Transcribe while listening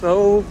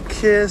So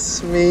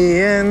kiss me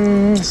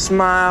and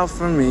smile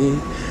for me.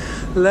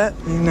 Let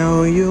me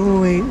know you'll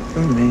wait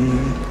for me.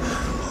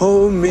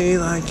 Hold me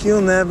like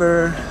you'll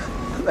never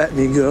let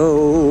me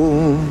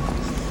go.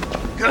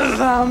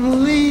 'Cause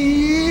I'm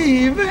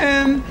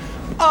leaving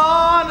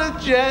on a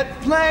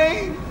jet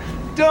plane.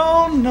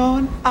 Don't know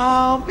when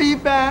I'll be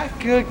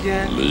back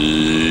again.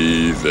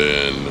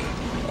 Leaving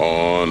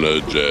on a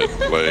jet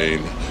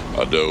plane.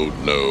 I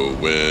don't know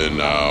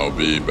when I'll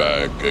be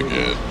back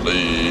again.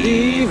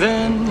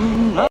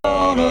 Leaving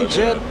on a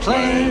jet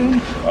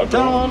plane. I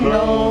don't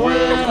know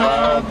when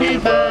I'll be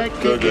back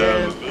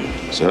again.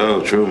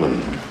 So,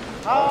 Truman,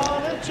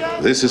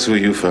 this is who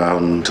you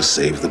found to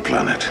save the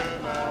planet.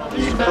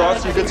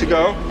 Ross, you good to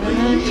go?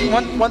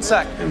 One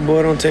sec.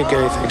 Boy, don't take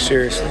anything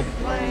seriously.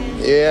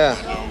 Yeah.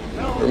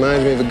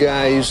 Reminds me of a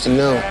guy I used to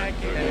know.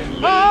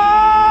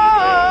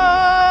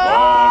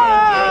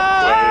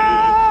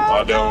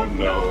 I don't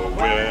know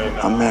when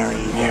I'm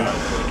marrying you.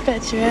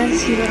 Bet your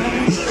ass you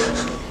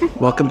are.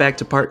 Welcome back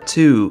to part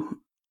 2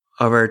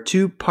 of our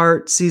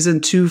 2-part season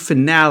 2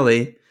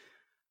 finale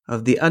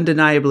of the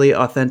undeniably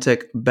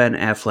authentic Ben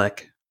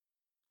Affleck.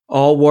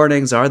 All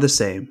warnings are the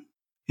same.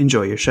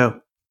 Enjoy your show.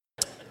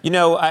 You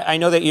know, I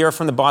know that you're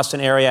from the Boston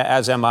area,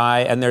 as am I,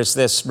 and there's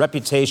this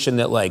reputation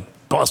that, like,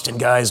 Boston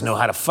guys know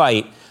how to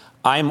fight.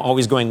 I'm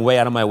always going way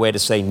out of my way to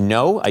say,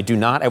 no, I do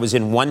not. I was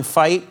in one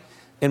fight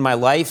in my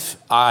life.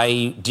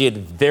 I did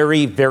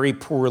very, very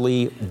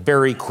poorly,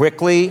 very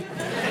quickly.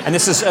 And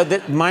this is,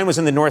 mine was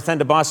in the north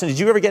end of Boston. Did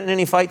you ever get in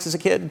any fights as a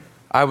kid?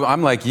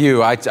 I'm like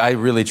you. I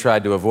really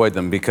tried to avoid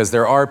them because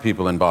there are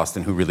people in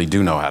Boston who really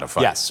do know how to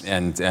fight. Yes.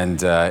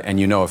 And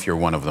you know if you're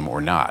one of them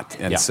or not.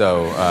 And Yeah.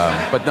 so,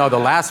 but no, the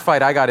last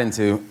fight I got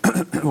into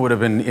would have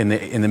been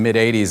in the mid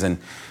 '80s, and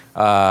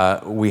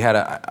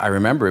I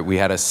remember it. We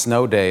had a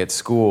snow day at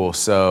school,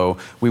 so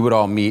we would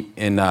all meet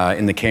in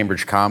the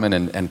Cambridge Common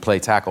and play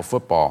tackle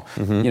football.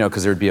 Mm-hmm. You know,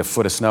 because there'd be a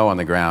foot of snow on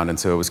the ground, and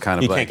so it was kind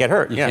of You like can't get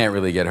hurt, You yeah. can't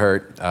really get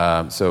hurt.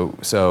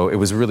 So it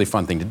was a really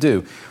fun thing to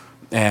do,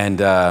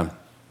 and.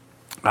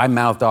 I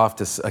mouthed off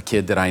to a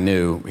kid that I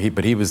knew,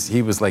 but he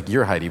was like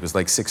your height. He was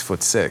like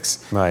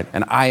 6'6", right?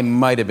 And I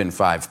might have been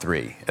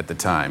 5'3" at the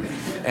time,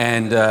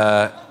 and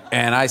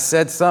I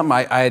said something.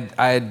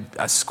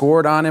 I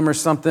scored on him or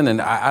something,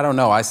 and I don't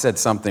know. I said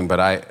something,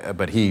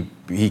 but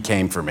he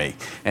came for me,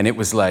 and it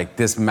was like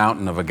this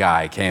mountain of a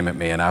guy came at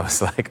me, and I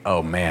was like,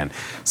 oh man.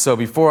 So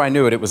before I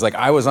knew it, it was like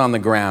I was on the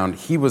ground.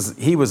 He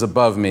was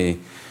above me,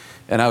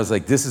 and I was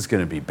like, this is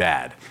going to be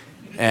bad.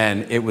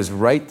 And it was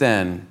right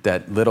then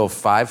that little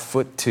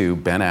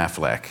 5'2" Ben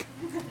Affleck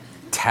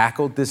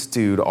tackled this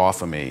dude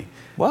off of me,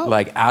 Whoa.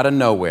 like out of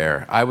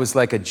nowhere. I was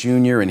like a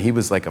junior and he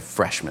was like a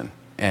freshman,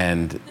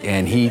 and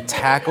he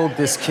tackled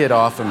this kid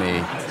off of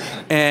me,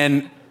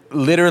 and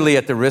literally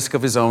at the risk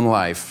of his own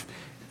life.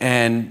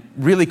 And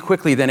really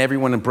quickly, then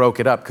everyone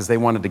broke it up because they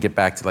wanted to get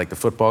back to like the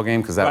football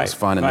game because that was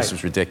fun and this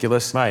was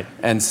ridiculous. Right.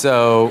 And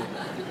so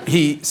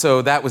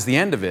that was the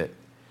end of it.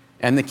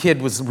 And the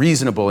kid was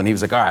reasonable, and he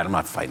was like, all right, I'm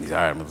not fighting. All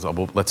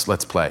right,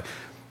 let's play.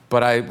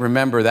 But I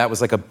remember that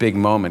was like a big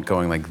moment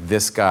going like,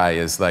 this guy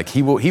is like,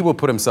 he will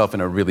put himself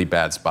in a really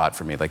bad spot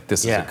for me. Like,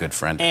 this is a good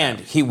friend.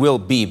 And he will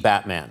be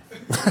Batman.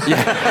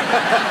 Yes.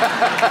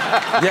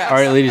 All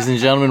right, ladies and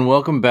gentlemen,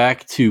 welcome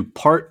back to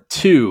part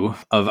 2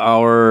 of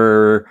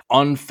our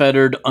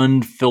unfettered,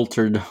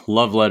 unfiltered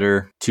love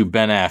letter to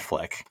Ben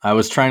Affleck. I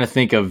was trying to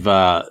think of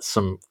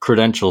some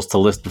credentials to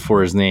list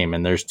before his name,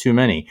 and there's too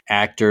many.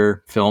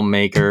 Actor,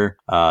 filmmaker,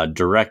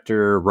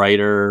 director,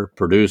 writer,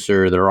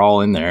 producer, they're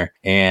all in there.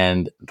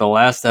 And the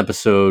last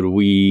episode,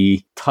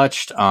 we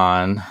touched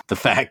on the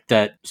fact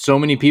that so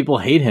many people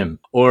hate him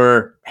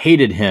or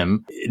hated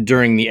him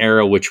during the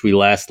era which we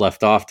last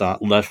left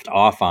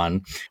off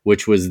on,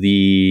 which was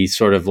the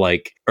sort of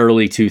like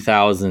early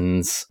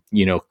 2000s,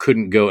 you know,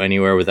 couldn't go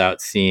anywhere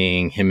without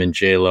seeing him and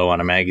J-Lo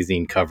on a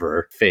magazine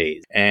cover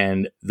phase.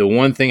 And the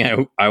one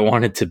thing I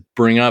wanted to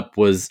bring up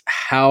was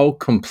how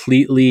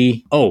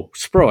completely... Oh,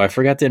 Spro, I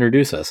forgot to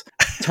introduce us.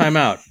 Time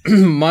out.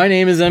 My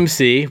name is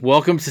MC.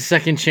 Welcome to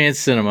Second Chance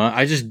Cinema.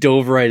 I just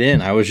dove right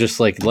in. I was just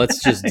like,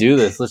 let's just do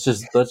this. Let's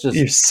just.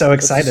 You're so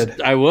excited.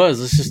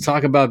 Let's just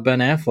talk about Ben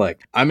Affleck.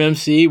 I'm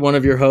MC, one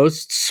of your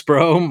hosts.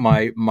 Spro,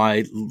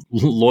 my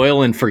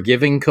loyal and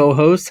forgiving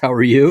co-host. How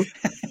are you?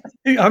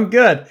 I'm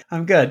good.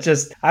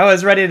 Just, I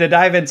was ready to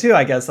dive in too,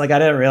 I guess. Like, I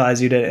didn't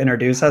realize you didn't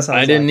introduce us.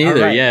 I didn't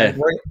either, yeah.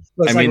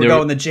 We're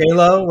going to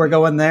J-Lo. We're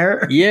going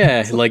there.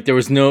 Yeah, like there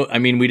was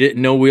we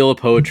didn't no Wheel of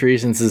Poetry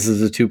since this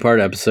is a 2-part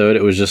episode.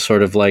 It was just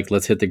sort of like,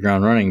 let's hit the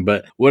ground running.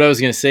 But what I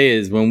was going to say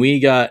is when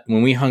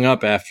we hung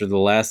up after the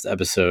last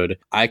episode,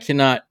 I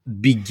cannot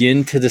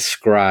begin to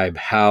describe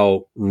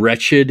how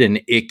wretched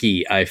and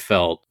icky I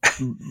felt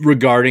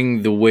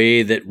regarding the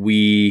way that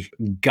we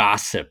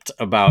gossiped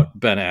about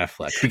Ben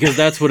Affleck, because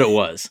that's what it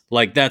was.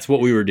 Like, that's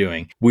what we were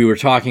doing. We were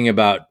talking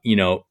about, you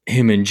know,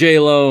 him and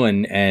J-Lo,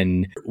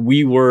 and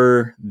we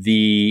were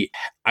the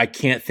I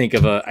can't think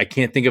of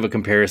a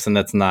comparison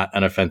that's not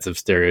an offensive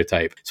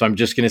stereotype. So I'm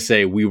just going to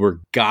say we were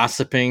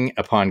gossiping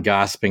upon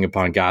gossiping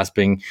upon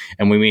gossiping.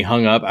 And when we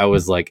hung up, I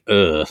was like,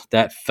 ugh,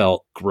 that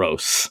felt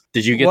gross.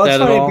 Did you get Well, that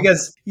it's at funny all?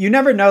 because you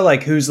never know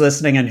like who's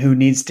listening and who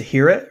needs to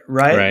hear it,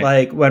 right?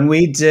 Like when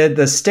we did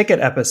the Stick It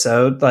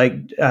episode, like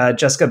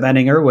Jessica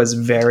Benninger was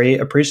very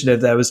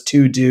appreciative that it was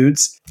two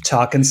dudes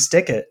talking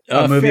Stick It,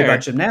 a movie fair.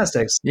 about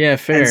gymnastics. Yeah,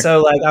 fair. And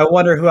so like I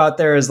wonder who out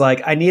there is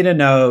like, I need to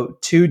know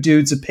two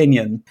dudes'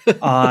 opinion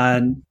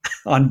on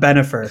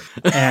Benifer.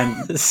 And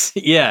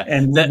yeah.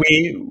 And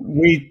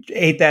we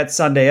ate that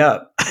Sunday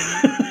up.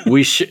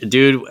 We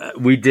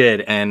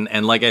did,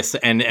 and like I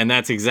said, and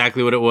that's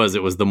exactly what it was.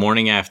 It was the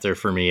morning after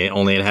for me.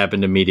 It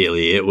happened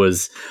immediately. It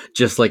was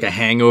just like a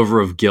hangover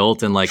of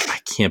guilt, and like I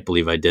can't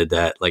believe I did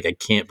that. Like I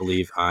can't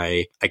believe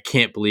I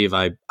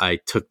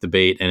took the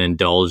bait and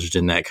indulged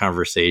in that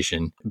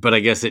conversation. But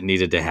I guess it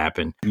needed to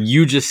happen.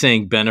 You just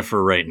saying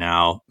Benifer right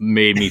now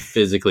made me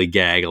physically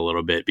gag a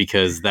little bit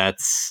because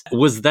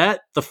was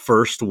that the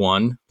first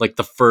one? Like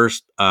the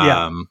first,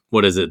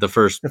 what is it? The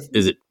first,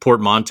 is it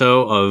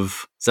portmanteau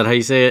of? Is that how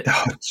you say it?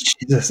 Oh,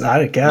 Jesus,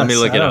 I guess. Let me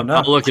look it up. Know.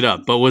 I'll look it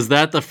up. But was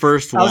that the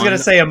first one? I was going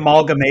to say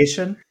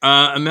amalgamation.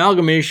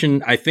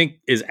 Amalgamation, I think,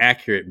 is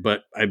accurate,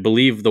 but I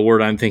believe the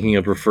word I'm thinking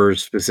of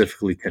refers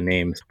specifically to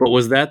names. But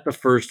was that the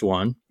first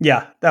one?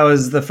 Yeah, that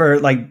was the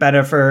first, like,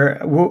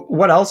 Benifer.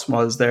 What else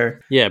was there?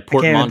 Yeah, portmanteau.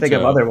 I can't even think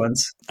of other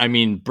ones. I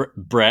mean,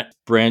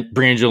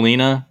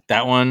 Brangelina,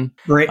 that one.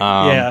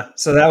 Yeah,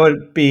 so that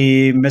would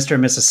be Mr.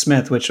 and Mrs.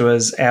 Smith, which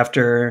was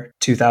after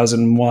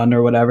 2001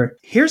 or whatever.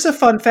 Here's a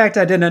fun fact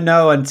I didn't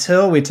know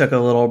until we took a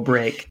little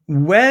break.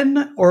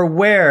 When or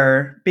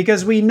where,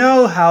 because we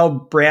know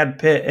how Brad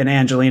Pitt and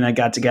Angelina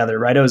got together,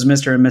 right? It was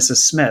Mr. and Mrs.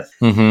 Smith.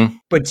 Mm-hmm.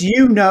 But do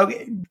you know,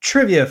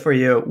 trivia for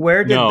you,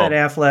 where did Ben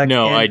Affleck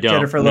and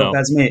Jennifer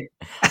Lopez meet?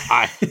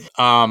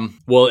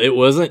 Well, it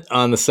wasn't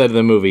on the set of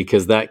the movie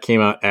because that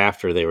came out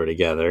after they were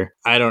together.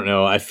 I don't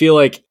know. I feel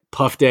like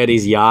Puff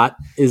Daddy's yacht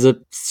is a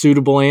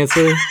suitable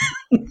answer.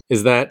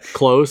 Is that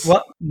close?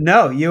 Well,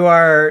 no, you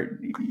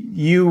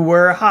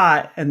were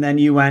hot and then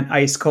you went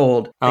ice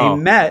cold. They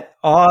met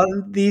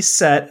on the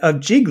set of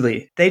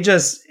Jiggly.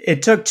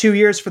 It took 2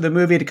 years for the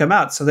movie to come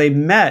out. So they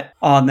met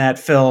on that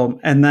film.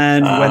 And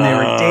then when they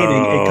were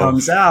dating, it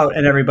comes out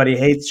and everybody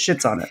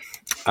shits on it.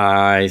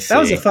 I see. That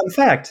was a fun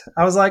fact.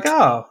 I was like,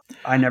 oh,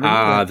 I never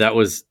knew that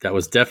was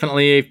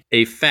definitely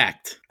a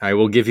fact. I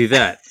will give you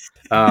that.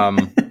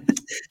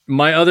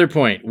 My other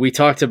point, we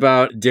talked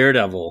about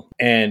Daredevil,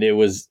 and it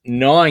was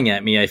gnawing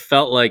at me. I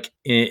felt like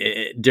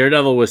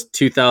Daredevil was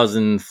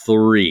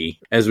 2003.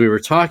 As we were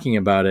talking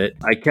about it,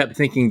 I kept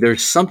thinking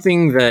there's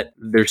something that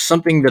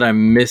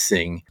I'm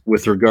missing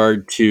with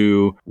regard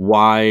to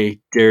why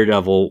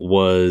Daredevil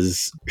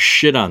was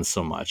shit on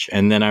so much.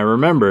 And then I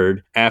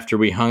remembered after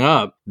we hung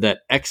up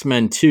that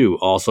X-Men 2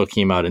 also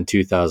came out in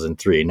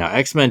 2003. Now,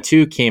 X-Men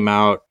 2 came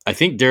out, I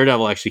think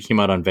Daredevil actually came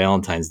out on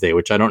Valentine's Day,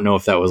 which I don't know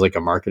if that was like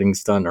a marketing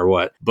stunt or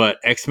what, but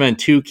X-Men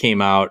 2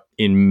 came out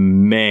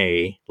in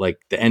May, like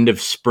the end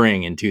of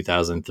spring in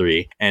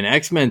 2003. And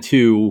X-Men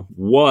 2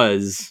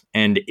 was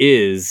and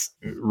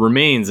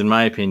remains, in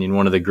my opinion,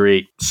 one of the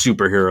great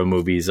superhero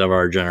movies of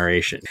our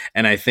generation.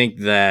 And I think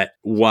that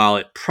while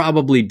it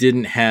probably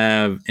didn't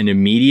have an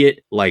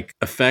immediate like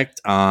effect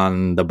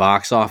on the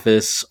box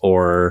office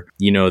or,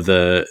 you know,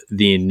 the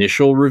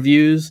initial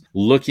reviews,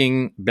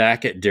 looking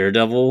back at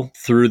Daredevil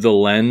through the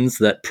lens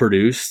that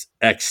produced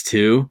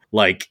X2,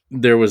 like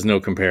there was no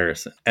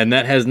comparison. And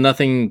that has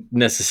nothing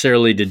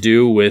necessarily to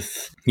do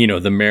with, you know,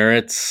 the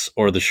merits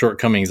or the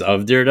shortcomings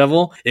of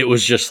Daredevil. It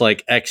was just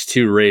like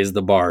X2 raised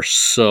the bar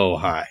so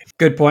high.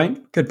 Good point.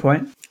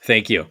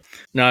 Thank you.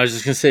 No, I was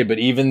just going to say, but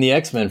even the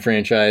X-Men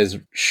franchise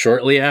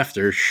shortly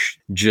after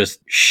just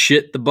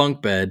shit the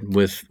bunk bed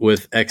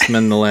with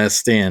X-Men The Last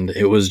Stand.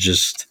 It was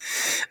just,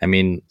 I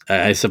mean,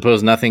 I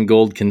suppose nothing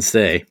gold can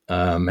stay.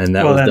 And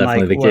that was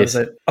definitely the case. Was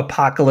it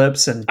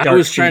Apocalypse and Dark I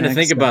was trying Phoenix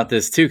to think about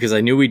this too, because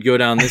I knew we'd go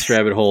down this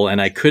rabbit hole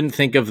and I couldn't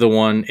think of the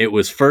one. It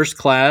was First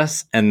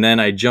Class. And then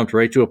I jumped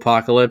right to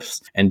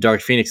Apocalypse and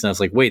Dark Phoenix. And I was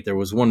like, wait, there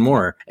was one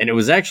more. And it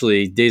was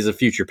actually Days of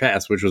Future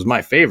Past, which was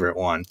my favorite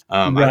one.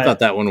 I thought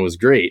that one was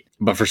great.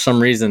 But for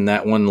some reason,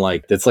 that one,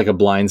 like, it's like a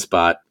blind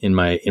spot in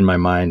my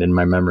mind and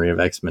my memory of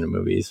X-Men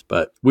movies.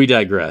 But we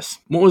digress.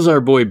 What was our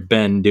boy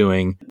Ben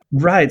doing?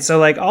 Right. So,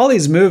 like, all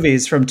these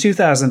movies from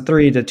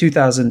 2003 to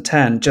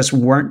 2010 just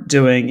weren't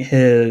doing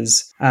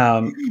his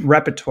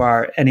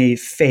repertoire any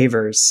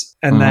favors.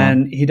 And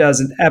then he does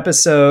an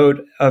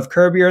episode of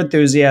Curb Your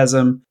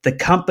Enthusiasm, The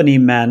Company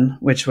Men,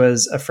 which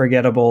was a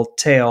forgettable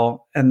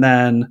tale. And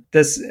then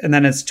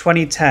it's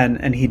 2010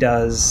 and he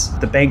does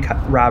the bank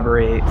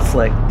robbery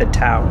flick, The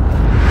Town.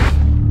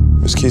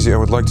 Miss Kesey, I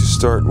would like to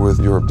start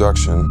with your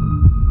abduction.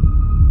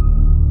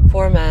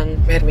 4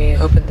 men made me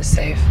open the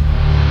safe.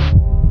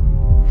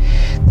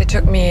 They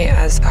took me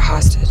as a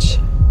hostage.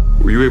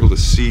 Were you able to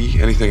see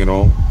anything at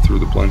all through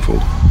the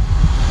blindfold?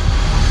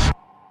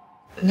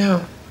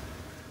 No.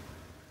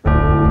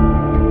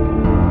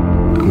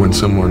 When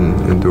someone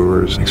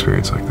endures an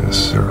experience like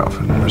this, there are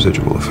often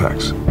residual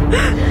effects.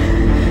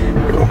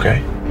 You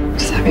okay?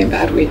 Just having a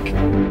bad week.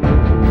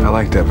 I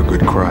like to have a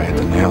good cry at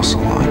the nail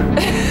salon.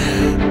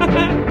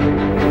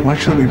 Why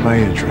don't you let me buy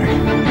you a drink?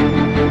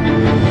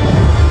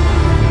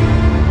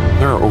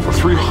 There are over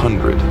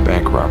 300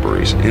 bank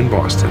robberies in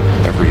Boston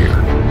every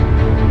year.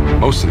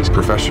 Most of these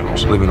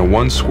professionals live in a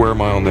 1 square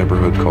mile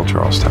neighborhood called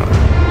Charlestown.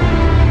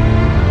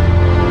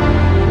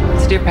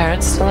 So do your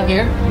parents still live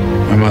here?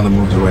 My mother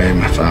moved away and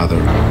my father,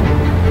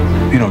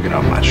 he don't get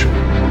out much.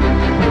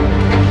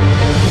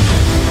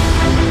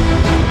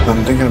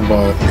 I'm thinking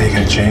about making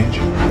a change.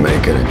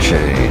 Making a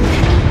change.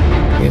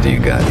 Either you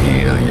got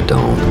heat or you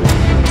don't.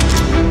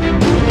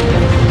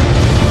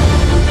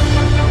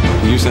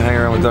 You used to hang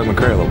around with Doug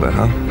McCrae a little bit,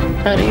 huh?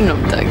 How do you know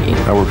Dougie?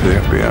 I work for the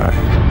FBI.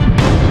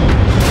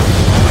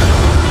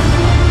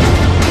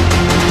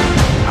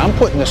 I'm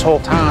putting this whole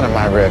town in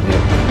my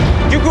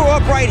rearview. You grew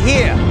up right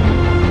here.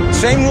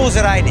 Same rules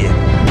that I did.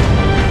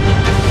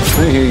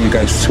 I hear you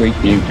got a sweet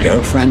new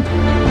girlfriend.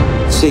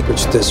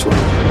 Secret's this one.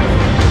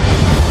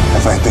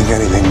 If I think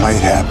anything might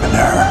happen to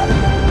her,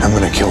 I'm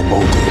gonna kill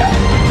both of you.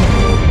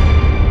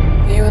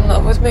 Are you in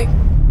love with me?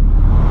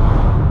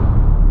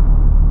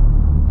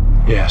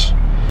 Yes.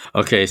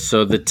 Okay,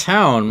 so the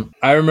town,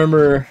 I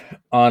remember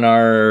on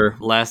our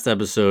last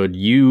episode,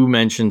 you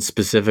mentioned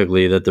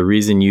specifically that the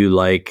reason you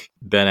like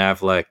Ben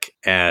Affleck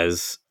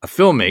as a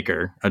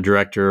filmmaker, a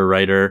director, a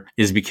writer,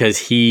 is because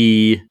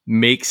he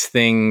makes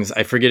things,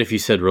 I forget if you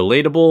said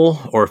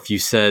relatable or if you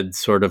said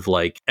sort of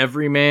like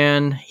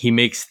everyman. He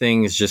makes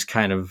things just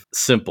kind of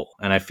simple.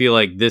 And I feel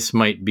like this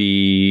might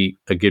be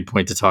a good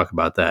point to talk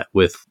about that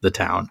with the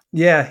town.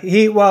 Yeah,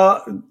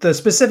 the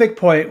specific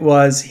point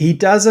was he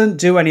doesn't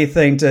do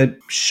anything to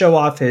show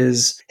off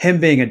him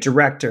being a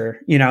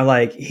director. You know,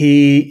 like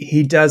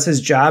he does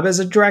his job as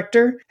a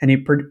director and he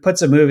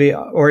puts a movie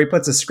or he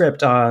puts a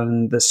script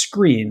on the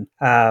screen.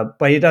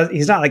 But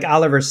he's not like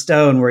Oliver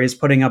Stone where he's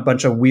putting a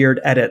bunch of weird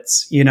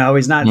edits. You know,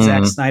 he's not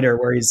Zack Snyder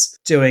where he's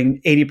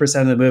doing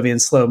 80% of the movie in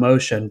slow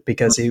motion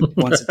because he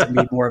wants it to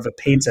be more of a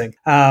painting.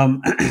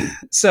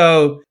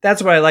 So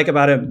that's what I like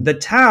about him. The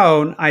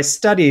town I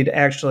studied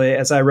actually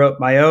as I wrote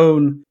my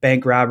own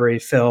bank robbery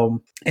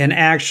film. And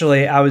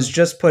actually, I was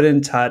just put in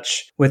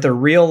touch with a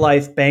real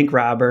life bank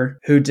robber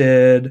who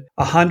did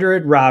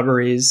 100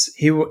 robberies.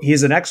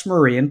 He's an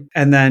ex-Marine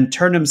and then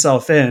turned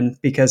himself in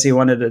because he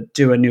wanted to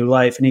do a new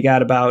life. And he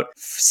got about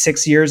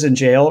 6 years in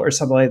jail or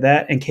something like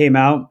that and came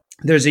out.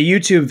 There's a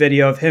YouTube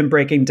video of him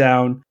breaking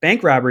down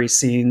bank robbery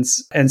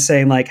scenes and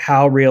saying like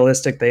how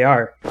realistic they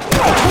are. Fucking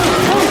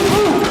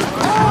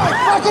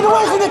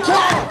away from the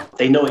cat!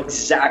 They know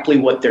exactly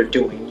what they're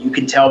doing. You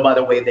can tell by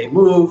the way they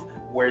move,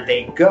 where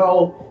they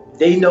go.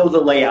 They know the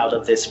layout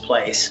of this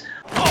place.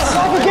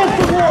 Stop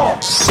against the wall!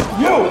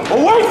 You,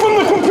 away from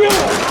the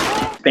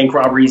computer! Bank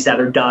robberies that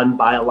are done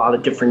by a lot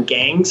of different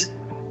gangs.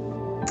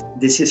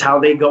 This is how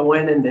they go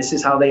in and this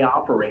is how they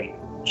operate.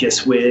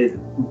 Just with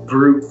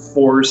brute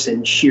force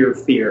and sheer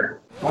fear.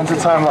 When's the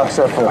time lock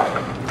set for?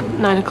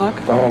 9 o'clock.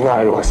 Oh,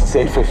 no, it was. It's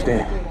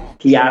 8:15.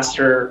 He asked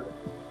her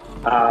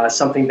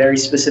something very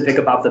specific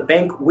about the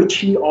bank, which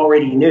he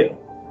already knew.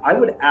 I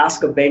would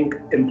ask a bank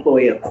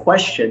employee a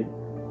question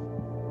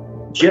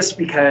just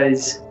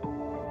because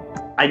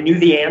I knew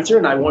the answer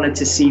and I wanted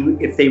to see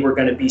if they were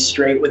going to be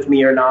straight with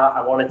me or not.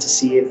 I wanted to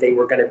see if they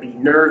were going to be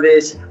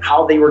nervous,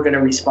 how they were going to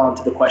respond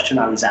to the question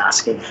I was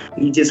asking.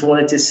 He just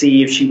wanted to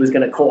see if she was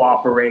going to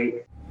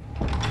cooperate.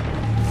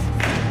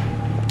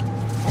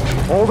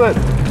 Hold it.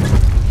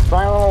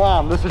 Silent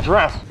alarm, this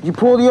address. You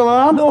pulled the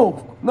alarm?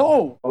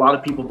 No. A lot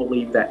of people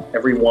believe that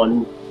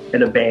everyone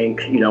in a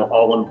bank,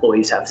 all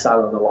employees have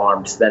silent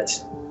alarms.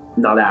 That's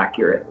not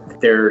accurate.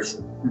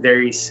 There's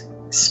very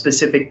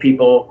specific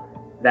people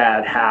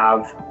that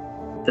have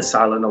the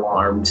silent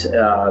alarms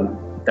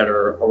that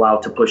are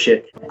allowed to push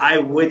it. I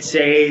would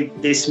say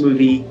this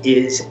movie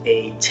is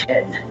a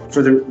 10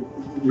 for the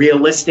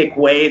realistic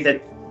way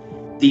that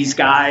these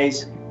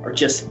guys are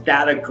just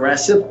that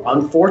aggressive.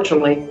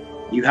 Unfortunately,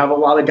 you have a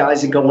lot of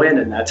guys that go in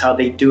and that's how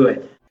they do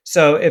it.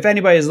 So if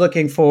anybody's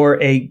looking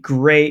for a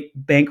great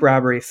bank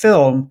robbery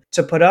film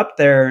to put up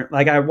there,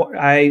 like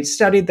I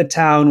studied the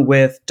town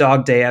with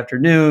Dog Day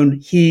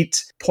Afternoon,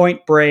 Heat,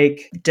 Point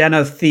Break, Den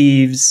of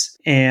Thieves,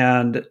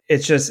 and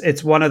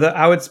it's one of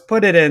I would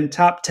put it in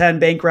top 10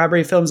 bank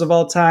robbery films of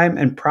all time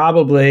and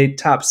probably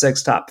top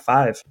 6, top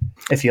 5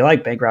 if you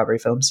like bank robbery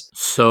films.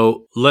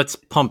 So let's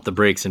pump the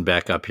brakes and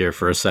back up here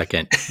for a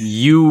second.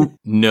 You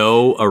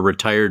know a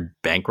retired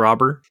bank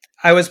robber?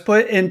 I was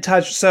put in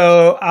touch.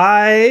 So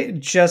I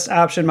just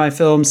optioned my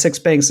film Six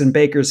Banks in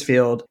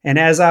Bakersfield. And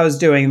as I was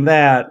doing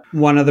that,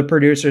 one of the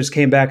producers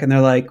came back and they're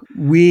like,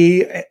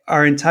 we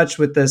are in touch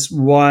with this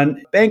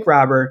one bank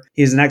robber.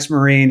 He's an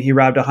ex-Marine. He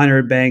robbed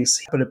 100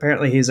 banks, but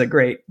apparently he's a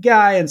great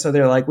guy. And so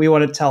they're like, we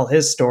want to tell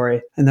his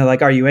story. And they're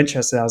like, are you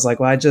interested? I was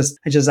like, well, I just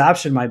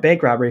optioned my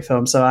bank robbery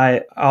film. So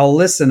I'll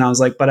listen. I was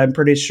like, but I'm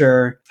pretty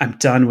sure I'm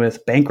done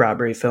with bank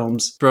robbery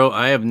films. Bro,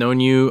 I have known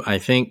you, I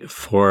think,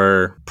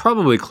 for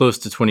probably close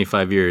to 25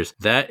 25 years.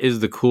 That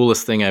is the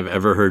coolest thing I've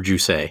ever heard you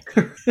say.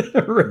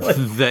 Really?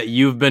 That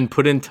you've been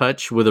put in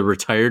touch with a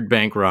retired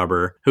bank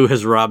robber who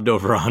has robbed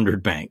over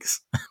 100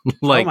 banks.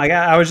 Like, oh my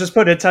God, I was just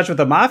put in touch with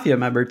a mafia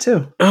member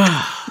too.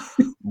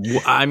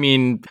 I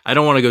mean, I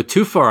don't want to go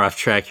too far off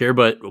track here,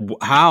 but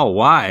how?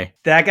 Why?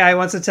 That guy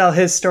wants to tell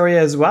his story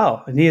as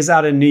well. And he is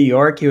out in New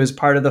York. He was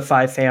part of the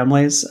Five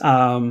Families.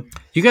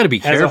 You got to be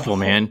careful,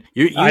 man.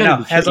 I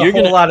know. Has a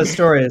whole lot of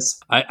stories.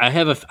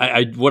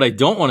 What I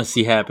don't want to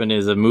see happen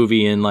is a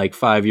movie in like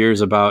 5 years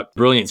about a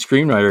brilliant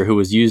screenwriter who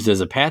was used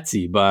as a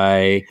patsy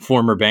by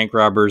former bank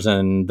robbers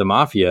and the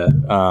mafia,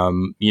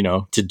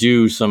 to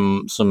do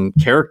some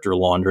character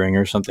laundering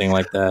or something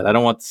like that. I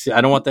don't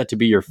want that to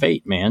be your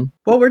fate, man.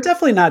 Well, we're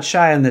definitely not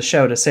shy on the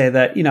show to say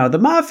that, the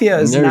mafia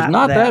is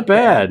not that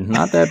bad.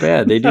 Not that bad.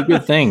 They do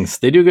good things.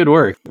 They do good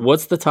work.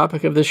 What's the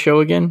topic of this show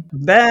again?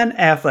 Ben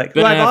Affleck,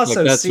 who I've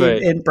also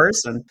seen in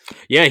person.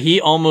 Yeah,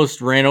 he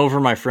almost ran over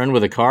my friend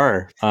with a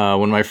car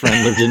when my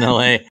friend lived in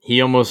LA.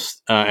 He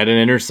almost, at an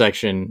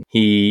intersection,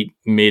 he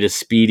made a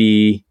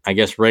speedy, I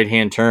guess,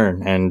 right-hand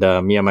turn. And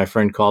my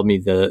friend called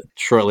me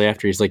shortly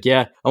after. He's like,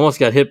 yeah, almost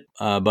got hit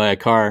by a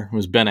car. It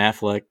was Ben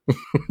Affleck.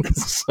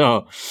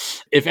 So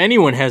if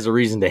anyone has a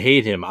reason to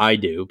hate him, I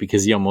do,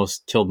 because he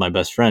almost killed my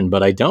best friend,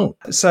 but I don't.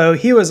 So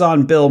he was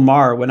on Bill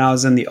Maher when I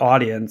was in the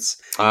audience,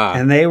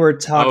 and they were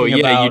talking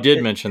about... Oh, yeah, you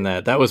did mention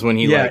that. That was when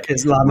he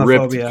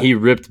Islamophobia.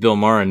 ripped Bill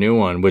Maher a new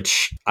one,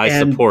 which I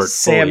support.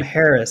 Sam fully.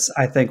 Harris,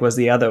 I think, was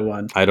the other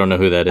one. I don't know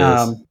who that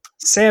is.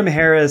 Sam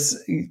Harris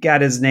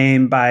got his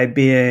name by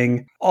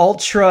being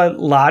ultra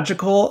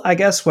logical, I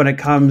guess, when it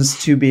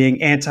comes to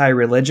being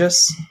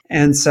anti-religious.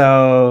 And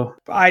so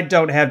I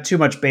don't have too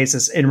much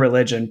basis in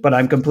religion, but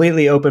I'm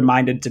completely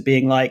open-minded to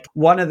being like,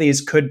 one of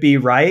these could be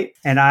right,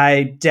 and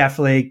I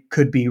definitely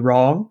could be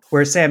wrong.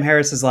 Where Sam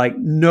Harris is like,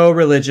 no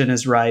religion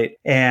is right,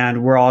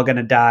 and we're all going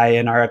to die,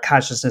 and our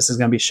consciousness is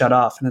going to be shut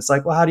off. And it's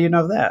like, well, how do you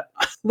know that?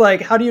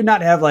 Like, how do you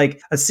not have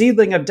like a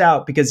seedling of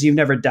doubt because you've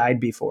never died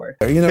before?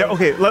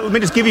 Okay, let me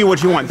just give you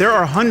what you want. There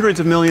are hundreds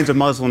of millions of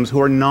Muslims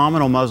who are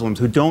nominal Muslims,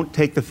 who don't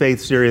take the faith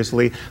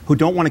seriously, who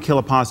don't want to kill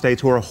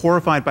apostates, who are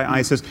horrified by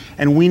ISIS,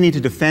 and we need to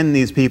defend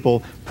these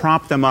people,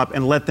 prop them up,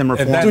 and let them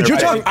reform. Dude, you're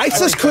talking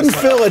ISIS couldn't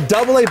fill a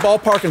AA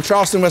ballpark in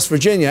Charleston, West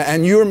Virginia,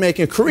 and you were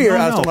making a career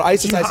out of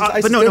ISIS.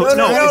 But no, it's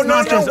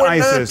not just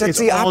ISIS. It's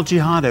all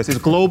jihadists. It's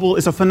global.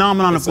 It's a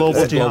phenomenon of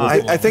global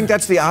jihad. I think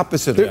that's the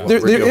opposite.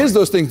 There is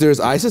those things. There's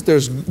ISIS.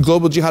 There's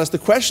global jihadists. The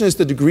question is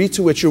the degree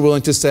to which you're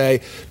willing to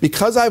say,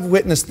 because I've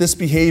witnessed this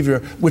behavior,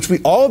 which we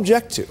all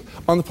object to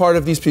on the part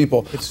of these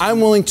people,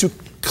 I'm willing to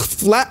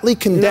flatly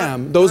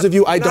condemn those of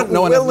you I don't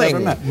know and have never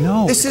met.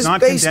 No, this is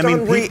not based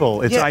condemning on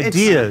people. It's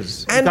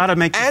ideas. And, gotta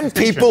make and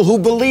people who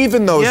believe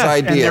in those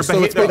ideas. So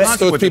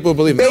those people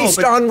believe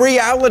based on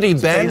reality,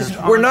 Ben.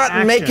 We're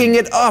not making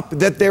it up.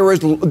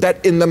 That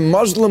in the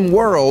Muslim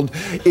world,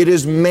 it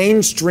is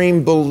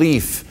mainstream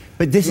belief.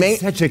 But this is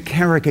such a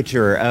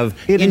caricature of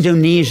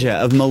Indonesia,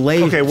 of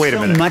Malaysia,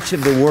 so much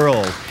of the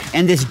world.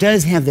 And this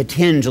does have the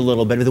tinge a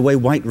little bit of the way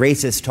white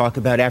racists talk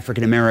about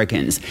African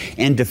Americans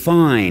and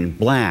define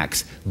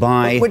blacks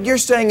by what you're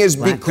saying is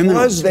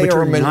because they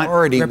are a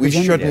minority, we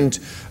shouldn't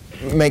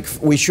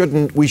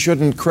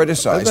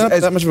criticize. They're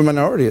not that much of a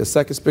minority. It's the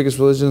second biggest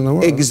religion in the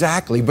world.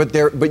 Exactly, but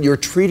you're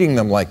treating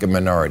them like a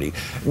minority.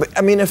 But,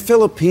 I mean, if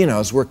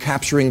Filipinos were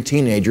capturing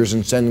teenagers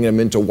and sending them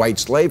into white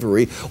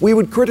slavery, we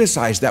would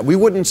criticize that. We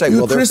wouldn't say,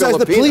 well, they're criticize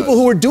Filipinos. the people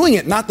who are doing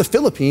it, not the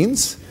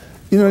Philippines.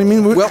 You know what I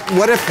mean? Well,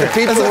 what if the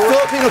people... As a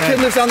Filipino kid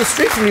lives down the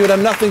street from you, it had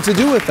nothing to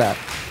do with that.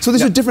 So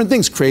these are different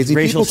things, crazy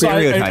racial people.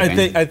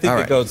 stereotyping. I think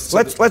it goes...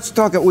 Let's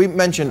talk... We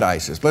mentioned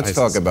ISIS. Let's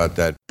talk about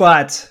that.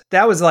 But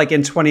that was like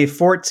in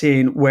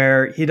 2014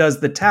 where he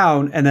does The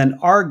Town, and then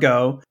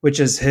Argo,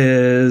 which is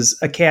his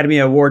Academy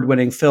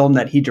Award-winning film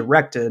that he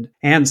directed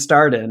and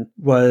starred in,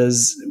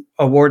 was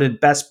awarded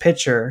Best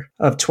Picture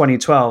of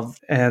 2012,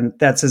 and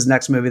that's his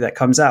next movie that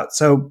comes out.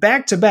 So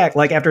back to back,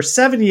 like after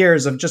 7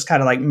 years of just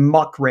kind of like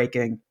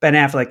muckraking, Ben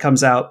Affleck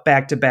comes out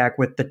back to back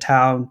with The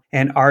Town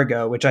and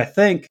Argo, which I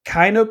think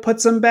kind of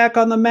puts him back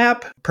on the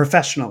map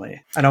professionally.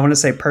 I don't want to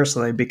say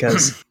personally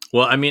because...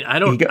 Well, I mean, I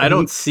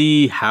don't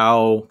see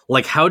how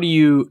do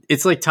you,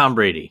 it's like Tom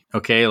Brady,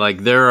 okay? Like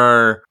there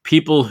are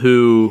people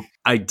who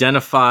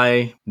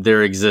identify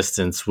their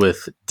existence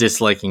with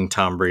disliking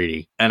Tom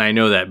Brady. And I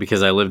know that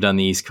because I lived on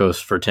the East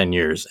Coast for 10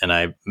 years and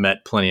I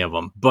met plenty of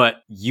them. But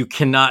you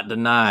cannot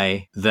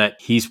deny that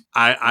he's,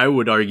 I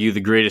would argue,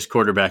 the greatest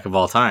quarterback of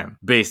all time,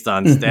 based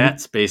on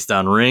stats, based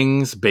on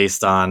rings,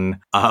 based on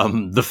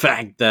the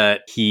fact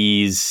that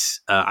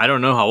he's, I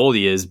don't know how old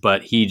he is,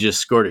 but he just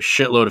scored a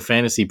shitload of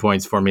fantasy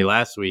points for me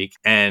last week.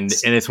 And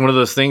it's one of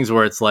those things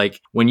where it's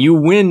like, when you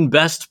win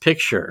Best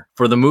Picture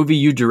for the movie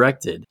you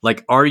directed,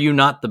 like, are you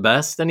not the best?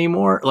 best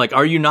anymore? Like,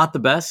 are you not the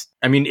best?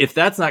 I mean, if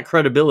that's not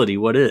credibility,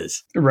 what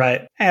is?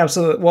 Right.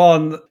 Absolutely. Well,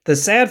 and the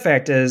sad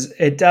fact is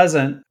it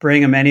doesn't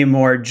bring him any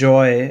more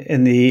joy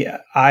in the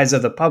eyes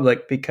of the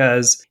public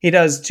because he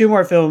does 2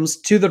 more films.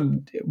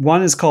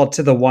 One is called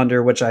To the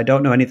Wonder, which I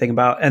don't know anything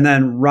about, and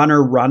then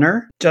Runner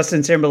Runner.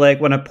 Justin Timberlake,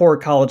 when a poor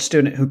college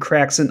student who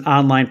cracks an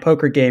online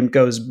poker game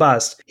goes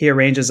bust, he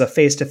arranges a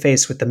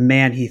face-to-face with the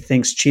man he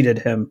thinks cheated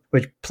him,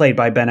 which played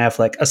by Ben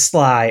Affleck, a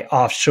sly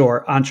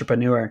offshore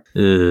entrepreneur.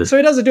 So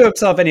he doesn't do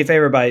himself any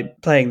favor by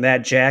playing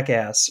that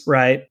jackass,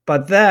 right?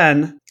 But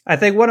then I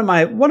think one of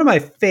my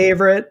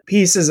favorite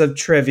pieces of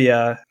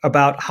trivia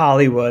about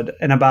Hollywood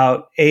and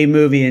about a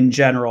movie in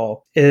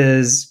general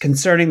is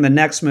concerning the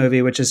next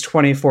movie, which is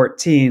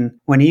 2014,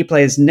 when he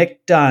plays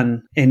Nick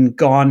Dunn in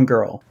Gone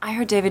Girl. I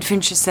heard David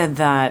Fincher said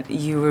that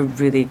you were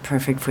really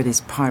perfect for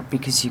this part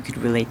because you could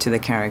relate to the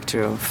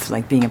character of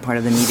like being a part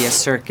of the media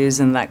circus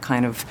and that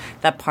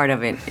part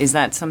of it. Is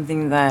that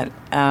something that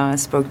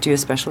spoke to you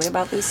especially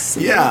about this?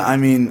 Yeah, I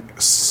mean,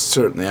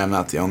 certainly I'm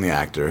not the only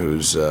actor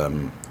who's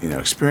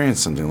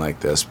experienced something like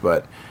this,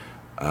 but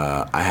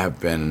I have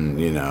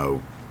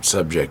been,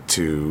 subject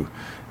to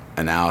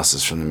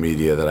analysis from the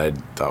media that I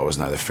thought was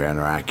neither fair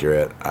nor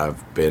accurate.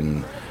 I've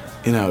been,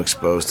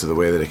 exposed to the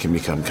way that it can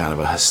become kind of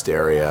a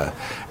hysteria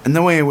and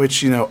the way in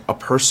which, a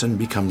person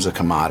becomes a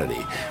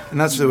commodity. And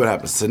that's really what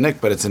happens to Nick,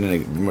 but it's in a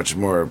much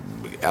more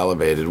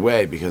elevated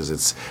way because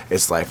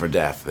it's life or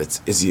death.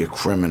 Is he a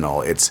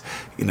criminal? It's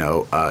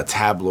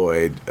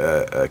tabloid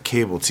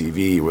cable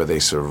TV where they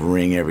sort of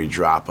wring every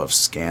drop of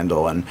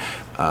scandal and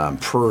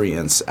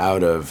prurience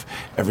out of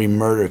every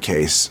murder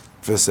case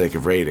for the sake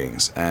of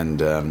ratings.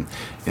 And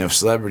if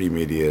celebrity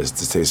media is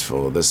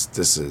distasteful, this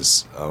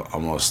is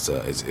almost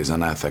is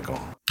unethical.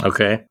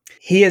 Okay.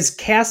 He is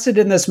casted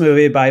in this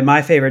movie by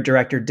my favorite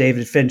director,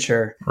 David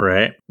Fincher.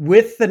 Right.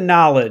 With the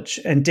knowledge,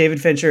 and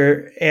David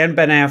Fincher and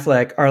Ben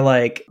Affleck are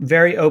like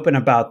very open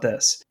about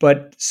this.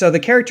 But so the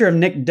character of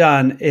Nick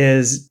Dunn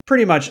is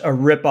pretty much a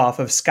ripoff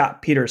of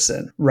Scott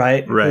Peterson,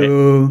 right? Right.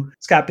 Who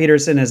Scott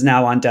Peterson is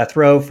now on death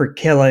row for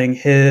killing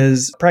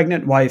his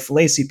pregnant wife,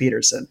 Lacey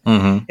Peterson.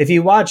 Mm-hmm. If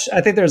you watch,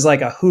 I think there's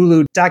like a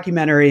Hulu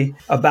documentary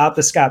about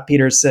the Scott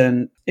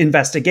Peterson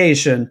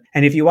investigation.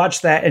 And if you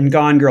watch that and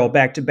Gone Girl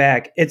back to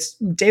back, it's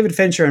David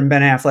Fincher and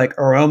Ben Affleck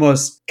are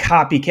almost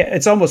copycat.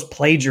 It's almost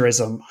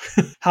plagiarism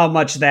how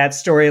much that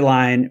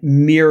storyline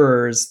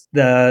mirrors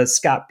the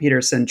Scott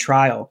Peterson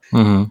trial.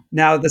 Mm-hmm.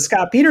 Now, the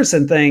Scott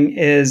Peterson thing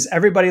is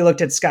everybody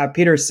looked at Scott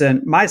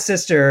Peterson. My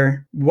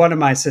sister, one of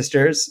my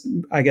sisters,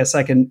 I guess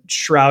I can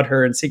shroud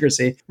her in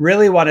secrecy,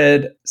 really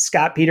wanted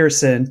Scott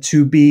Peterson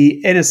to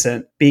be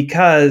innocent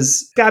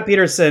because Scott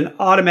Peterson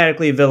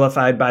automatically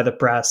vilified by the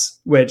press,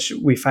 which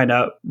we find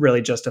out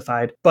really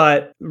justified.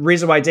 But the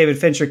reason why David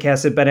Fincher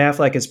casted Ben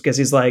Affleck is because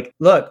he's like,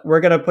 look, we're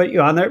going to put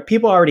you on there.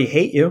 People already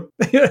hate you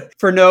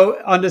for no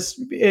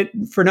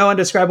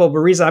undescribable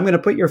reason. I'm going to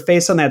put your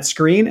face on that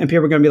screen and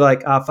people are going to be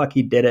like, fuck,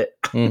 he did it.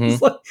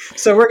 Mm-hmm.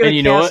 So we're going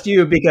to cast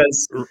you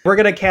because we're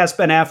going to cast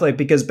Ben Affleck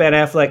because Ben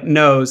Affleck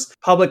knows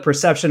public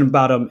perception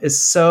about him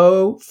is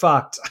so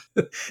fucked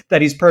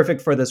that he's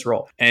perfect for this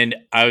role. And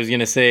I was going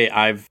to say,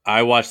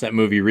 I watched that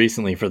movie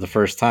recently for the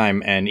first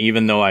time. And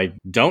even though I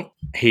don't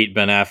hate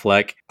Ben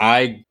Affleck,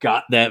 I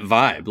got that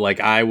vibe. Like,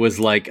 I was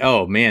like,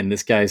 oh man,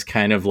 this guy's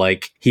kind of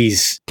like,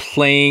 he's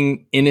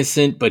playing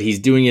innocent, but he's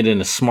doing it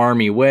in a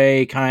smarmy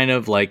way, kind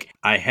of like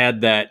I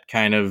had that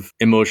kind of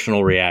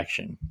emotional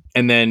reaction.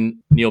 And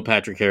then Neil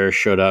Patrick Harris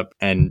showed up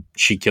and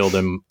she killed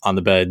him on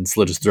the bed and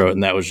slit his throat.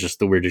 And that was just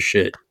the weirdest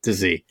shit to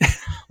see.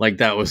 Like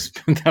that was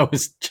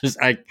just,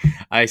 I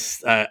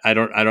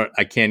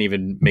can't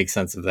even make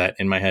sense of that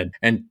in my head.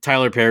 And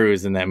Tyler Perry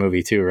was in that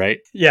movie too, right?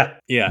 Yeah.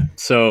 Yeah.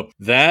 So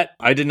that,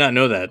 I did not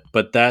know that,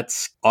 but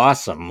that's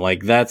awesome.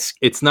 Like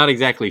it's not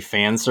exactly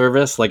fan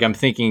service. Like I'm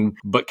thinking,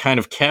 but kind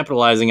of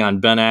capitalizing on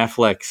Ben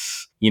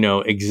Affleck's,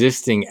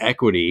 existing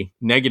equity,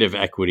 negative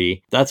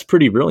equity, that's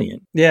pretty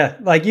brilliant. Yeah.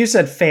 Like you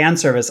said, fan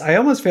service. I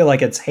almost feel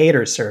like it's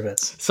hater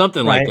service.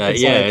 Something right? like that.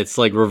 It's it's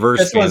like reverse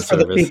this fan one's for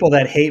service. the people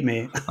that hate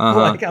me.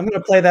 Like, I'm going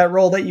to play that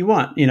role that you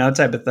want,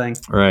 type of thing.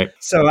 Right.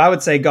 So I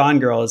would say Gone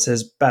Girl is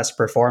his best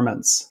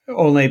performance,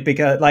 only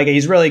because like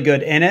he's really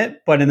good in it,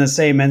 but in the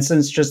same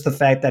instance, just the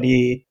fact that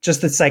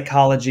just the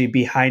psychology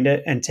behind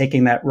it and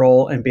taking that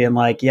role and being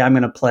like, yeah, I'm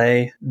going to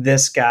play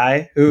this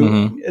guy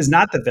who is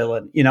not the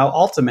villain,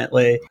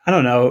 ultimately, I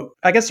don't know.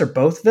 I guess they're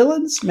both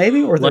villains,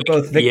 maybe, or they're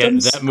both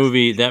victims. Yeah,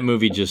 that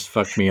movie just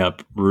fucked me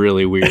up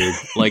really weird.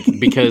 Like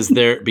because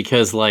they're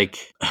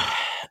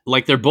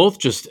both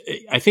just,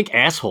 I think,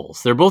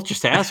 assholes. They're both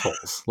just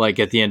assholes. Like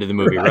at the end of the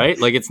movie, right?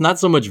 Like it's not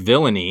so much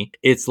villainy.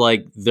 It's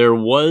like there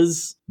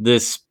was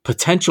this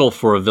potential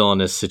for a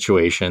villainous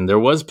situation. There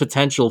was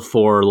potential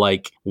for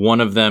like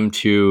one of them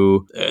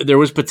to, there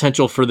was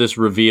potential for this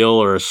reveal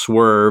or a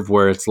swerve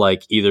where it's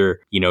like either,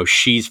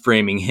 she's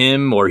framing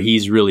him or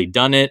he's really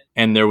done it.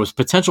 And there was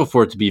potential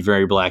for it to be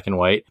very black and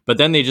white. But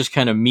then they just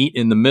kind of meet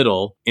in the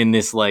middle in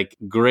this like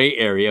gray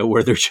area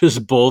where they're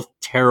just both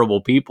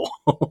terrible people.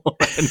 And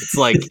it's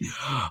like,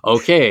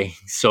 okay,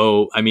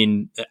 so I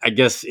mean, I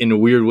guess in a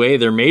weird way,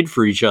 they're made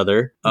for each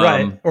other.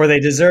 Right. Or they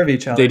deserve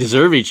each other. They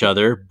deserve each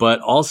other, but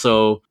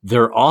also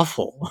they're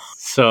awful.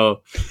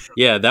 So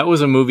yeah, that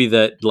was a movie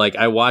that like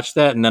I watched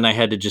that and then I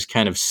had to just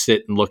kind of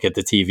sit and look at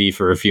the TV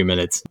for a few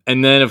minutes.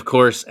 And then of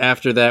course,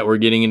 after that, we're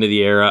getting into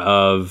the era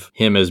of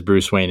him as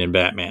Bruce Wayne and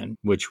Batman,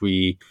 which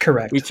we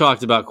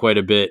talked about quite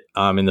a bit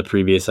in the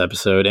previous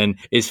episode. And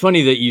it's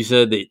funny that you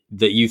said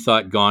that you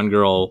thought Gone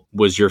Girl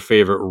was your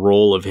favorite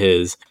role of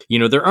his.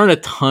 There aren't a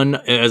ton,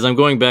 as I'm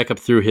going back up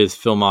through his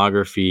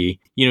filmography,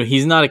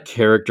 he's not a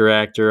character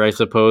actor, I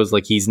suppose.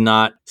 Like he's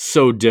not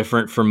so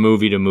different from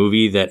movie to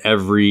movie that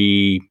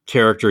every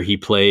character he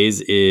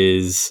plays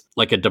is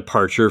like a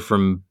departure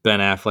from Ben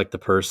Affleck, the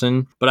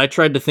person. But I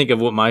tried to think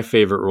of what my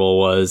favorite role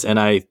was. And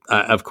I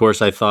of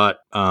course, I thought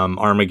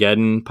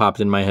Armageddon popped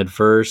in my head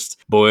first.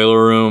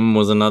 Boiler Room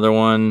was another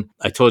one.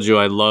 I told you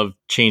I loved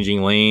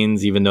Changing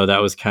Lanes, even though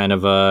that was kind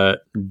of a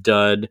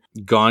dud.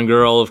 Gone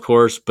Girl, of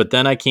course. But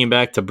then I came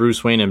back to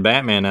Bruce Wayne and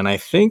Batman. And I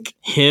think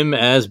him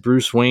as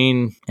Bruce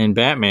Wayne and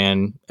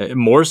Batman,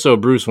 more so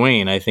Bruce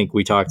Wayne, I think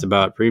we talked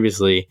about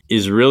previously,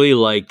 is really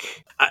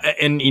like...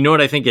 And you know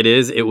what I think it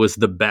is? It was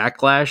the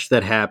backlash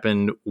that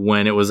happened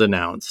when it was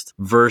announced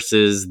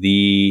versus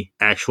the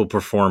actual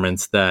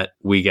performance that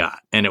we got.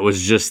 And it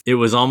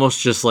was almost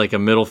just like a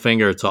middle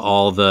finger to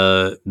all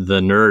the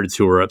nerds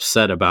who were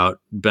upset about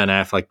Ben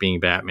Affleck being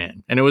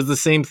Batman. And it was the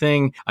same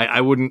thing.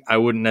 I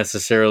wouldn't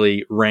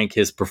necessarily rank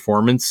his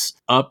performance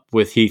up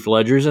with Heath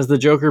Ledger's as the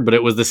Joker, but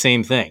it was the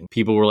same thing.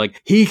 People were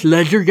like, Heath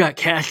Ledger got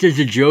cast as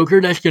the Joker?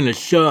 That's going to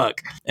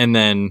suck. And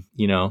then,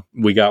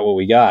 we got what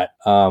we got,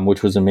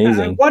 which was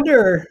amazing.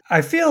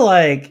 I feel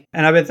like,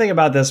 and I've been thinking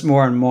about this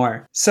more and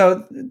more.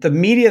 So the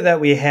media that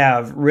we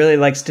have really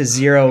likes to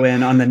zero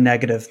in on the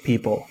negative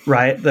people,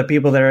 right? The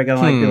people that are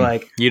going to be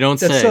like, you don't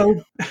that's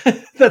say.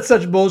 That's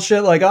such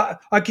bullshit. Like,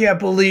 I can't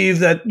believe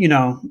that,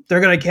 they're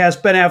going to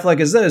cast Ben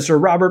Affleck as this or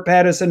Robert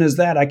Pattinson as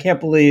that. I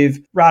can't believe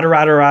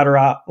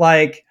rah.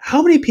 Like,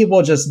 how many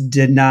people just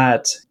did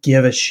not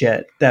give a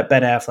shit that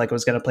Ben Affleck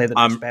was going to play the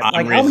Batman?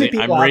 Like, how many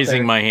people I'm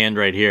raising my hand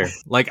right here.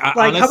 Like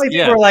how many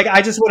people are like,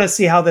 I just want to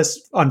see how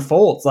this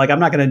unfolds. Like, I'm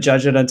not going to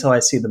judge it until I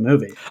see the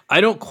movie. I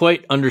don't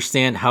quite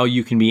understand how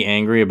you can be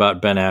angry about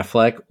Ben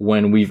Affleck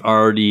when we've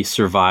already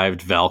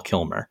survived Val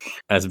Kilmer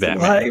as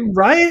Batman.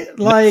 Right?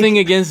 Nothing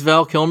against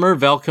Val Kilmer.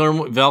 Val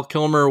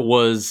Kilmer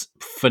was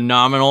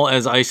phenomenal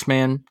as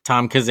Iceman,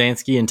 Tom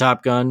Kazansky in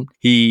Top Gun.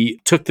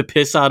 He took the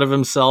piss out of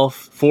himself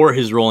for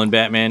his role in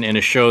Batman in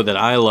a show that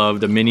I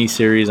loved, a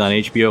mini-series on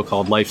HBO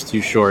called Life's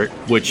Too Short,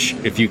 which,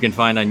 if you can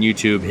find on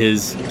YouTube,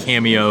 his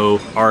cameo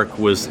arc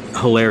was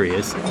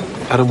hilarious.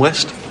 Adam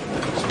West?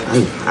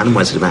 Oh, Adam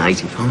West is about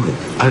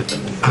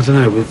 85. I don't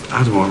know, with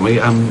Adam, aren't we?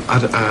 We've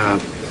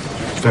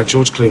had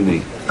George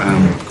Clooney,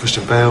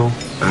 Christian Bale,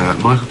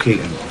 Michael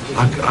Keaton.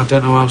 I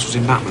don't know who else was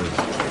in Batman.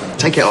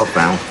 Take it off,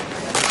 Val.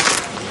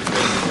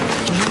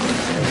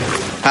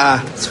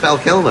 It's Val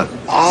Kilmer.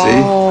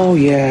 Oh,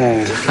 See?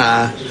 yeah.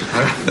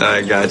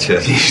 I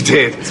gotcha. You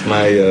did. It's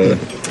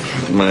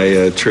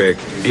my trick.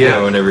 Yeah.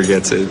 No one ever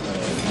gets it.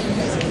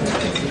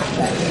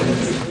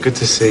 Good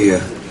to see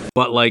you.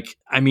 But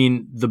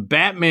the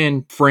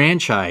Batman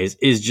franchise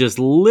is just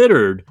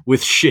littered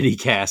with shitty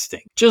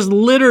casting. Just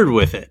littered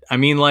with it.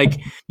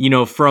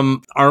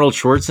 From Arnold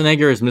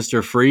Schwarzenegger as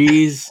Mr.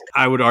 Freeze,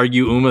 I would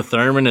argue Uma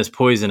Thurman as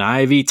Poison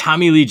Ivy,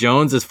 Tommy Lee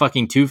Jones as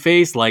fucking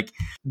Two-Face.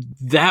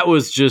 That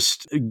was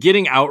just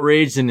getting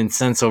outraged and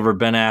incensed over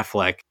Ben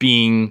Affleck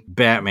being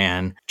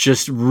Batman.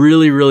 Just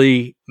really,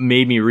 really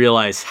made me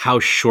realize how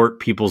short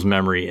people's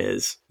memory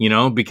is,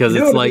 because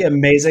it's like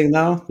amazing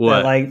though.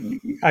 What?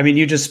 That,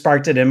 you just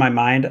sparked it in my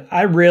mind.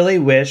 I really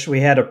wish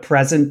we had a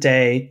present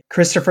day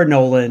Christopher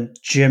Nolan,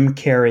 Jim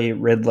Carrey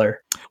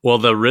Riddler. Well,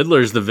 the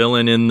Riddler's the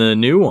villain in the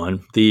new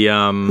one.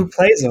 Who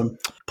plays him?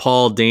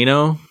 Paul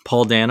Dano.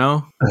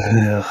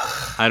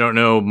 I don't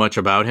know much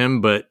about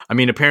him, but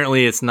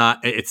apparently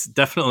it's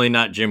definitely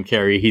not Jim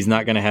Carrey. He's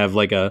not going to have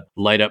like a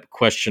light up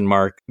question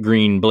mark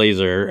green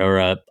blazer or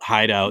a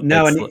hideout.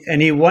 No,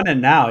 and he won it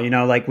now,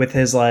 with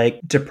his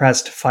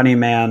depressed funny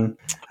man.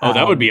 Oh,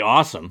 that would be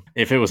awesome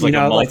if it was like a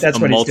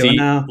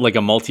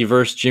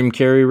multiverse Jim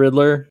Carrey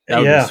Riddler. That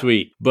would be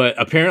sweet. But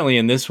apparently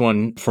in this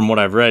one, from what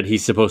I've read,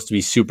 he's supposed to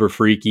be super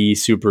freaky,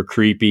 super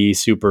creepy,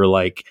 super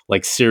like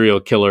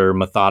serial killer,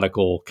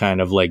 methodical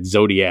kind of like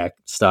Zodiac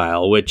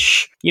style,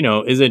 which,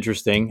 is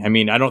interesting.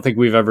 I don't think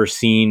we've ever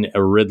seen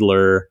a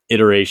Riddler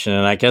iteration,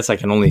 and I guess I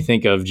can only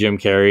think of Jim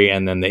Carrey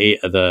and then the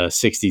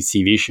 60s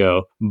TV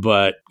show.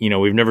 But,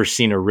 we've never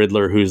seen a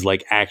Riddler who's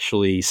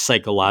actually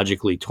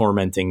psychologically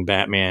tormenting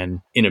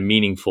Batman in a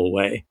meaningful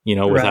way,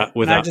 Right.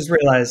 And I just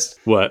realized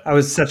what I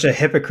was such a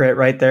hypocrite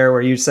right there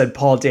where you said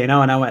Paul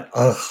Dano and I went,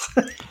 ugh.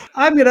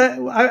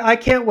 I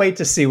can't wait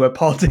to see what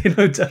Paul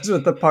Dano does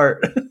with the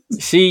part.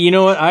 See, you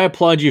know what? I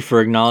applaud you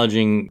for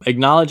acknowledging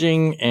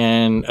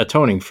and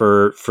atoning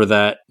for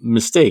that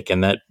mistake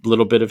and that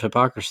little bit of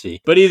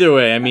hypocrisy. But either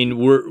way, I mean,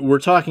 we're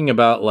talking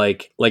about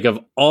like of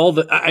all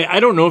the. I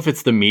don't know if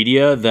it's the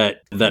media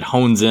that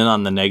hones in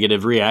on the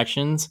negative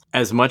reactions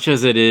as much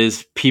as it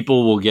is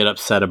people will get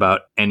upset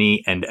about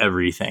any and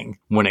everything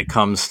when it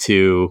comes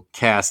to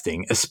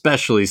casting,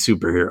 especially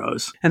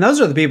superheroes. And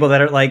those are the people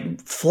that are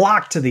like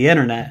flock to the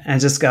internet and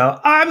just go,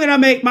 I'm going to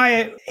make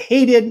my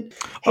hatred,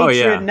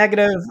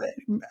 negative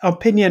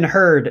opinion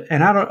heard.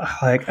 And I don't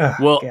like,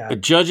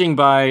 God. judging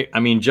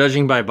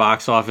by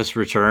box office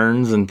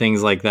returns and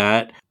things like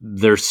that,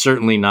 they're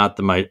certainly not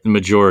the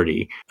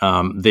majority.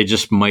 They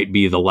just might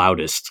be the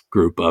loudest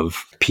group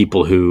of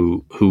people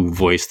who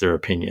voice their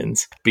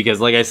opinions. Because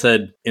like I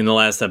said in the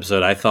last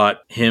episode, I thought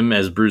him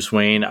as Bruce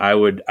Wayne, I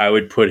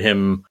would put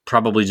him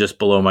probably just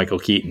below Michael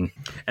Keaton.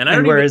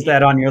 And where is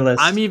that on your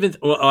list?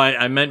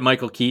 I meant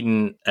Michael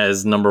Keaton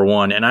as number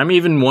one. And I'm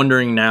even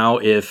wondering now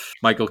if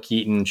Michael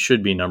Keaton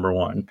should be number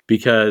one.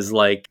 Because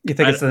like... You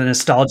think it's a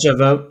nostalgia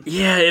vote?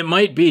 Yeah, it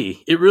might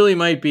be. It really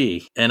might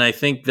be. And I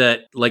think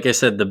that, like I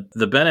said,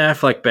 the Ben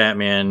Affleck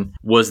Batman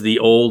was the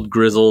old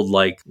grizzled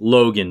like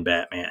Logan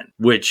Batman,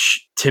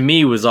 which to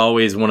me was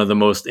always one of the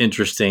most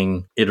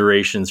interesting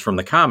iterations from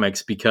the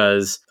comics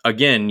because,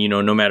 again,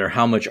 no matter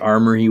how much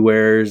armor he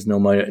wears, no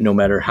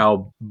matter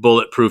how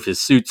bulletproof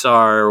his suits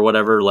are or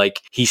whatever,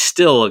 like he's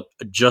still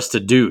just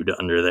a dude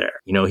under there.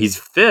 He's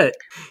fit.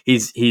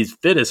 He's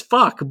fit as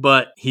fuck,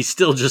 but he's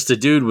still just a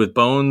dude with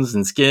bones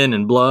and skin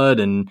and blood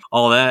and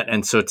all that.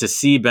 And so to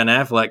see Ben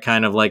Affleck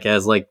kind of like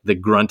as like the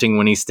grunting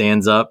when he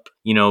stands up,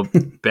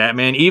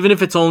 Batman, even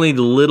if it's only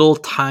the little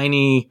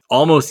tiny,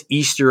 almost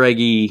Easter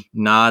eggy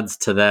nods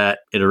to that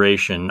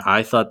iteration,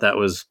 I thought that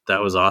was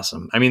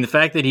awesome. I mean, the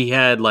fact that he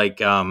had like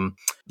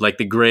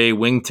the gray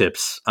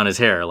wingtips on his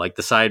hair, like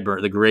the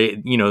sideburn, the gray,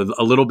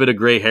 a little bit of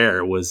gray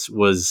hair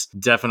was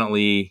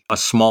definitely a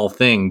small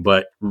thing,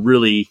 but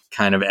really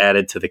kind of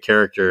added to the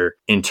character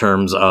in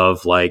terms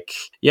of like,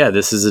 yeah,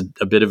 this is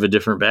a bit of a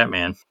different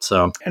Batman.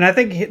 So, and I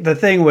think the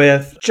thing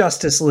with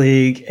Justice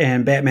League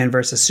and Batman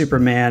versus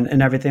Superman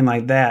and everything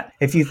like that,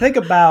 if you think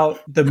about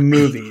the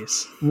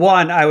movies,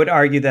 one, I would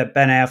argue that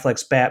Ben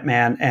Affleck's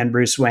Batman and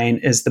Bruce Wayne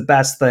is the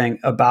best thing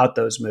about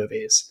those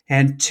movies.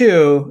 And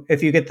two,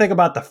 if you could think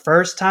about the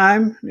first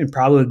time and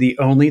probably the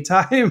only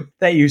time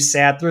that you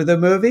sat through the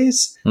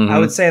movies, I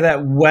would say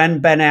that when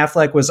Ben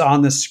Affleck was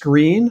on the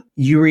screen,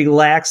 you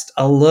relaxed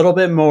a little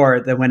bit more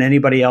than when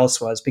anybody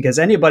else was, because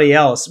anybody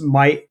else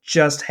might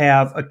just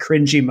have a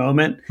cringy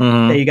moment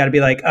that you got to be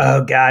like,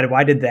 oh God,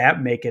 why did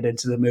that make it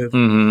into the movie?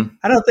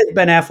 I don't think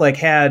Ben Affleck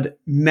had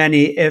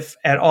many, if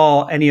at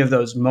all, any of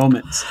those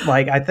moments.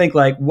 Like, I think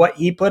like what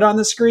he put on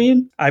the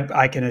screen,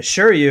 I can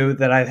assure you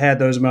that I've had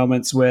those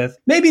moments with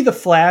maybe The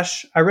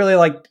Flash. I really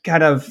liked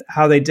kind of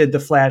how they did The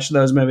Flash in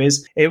those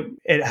movies.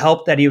 It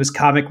helped that he was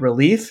comic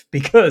relief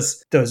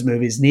because those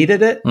movies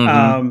needed it.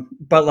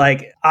 But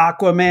like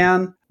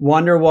Aquaman,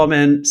 Wonder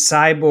Woman,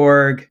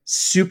 Cyborg,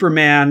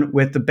 Superman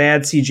with the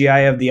bad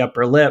CGI of the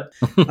upper lip.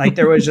 Like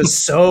there was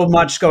just so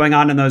much going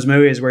on in those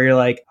movies where you're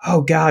like,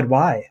 oh God,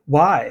 why?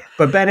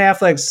 But Ben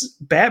Affleck's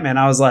Batman,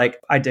 I was like,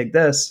 I dig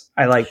this.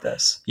 I like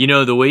this.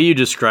 The way you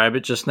describe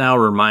it just now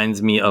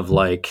reminds me of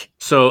like,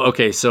 so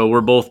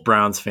we're both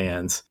Browns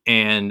fans,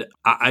 and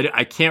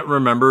I can't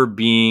remember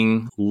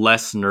being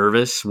less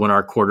nervous when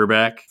our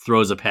quarterback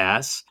throws a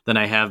pass than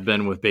I have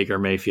been with Baker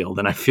Mayfield.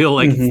 And I feel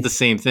like it's the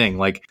same thing.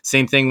 Like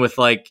same thing with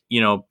like,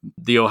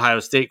 the Ohio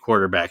State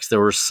quarterbacks.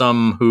 There were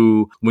some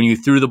who, when you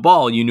threw the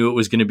ball, you knew it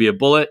was going to be a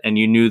bullet, and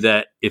you knew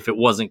that if it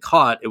wasn't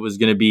caught, it was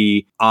going to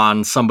be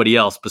on somebody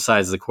else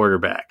besides the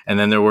quarterback. And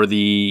then there were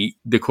the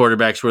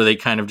quarterbacks where they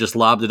kind of just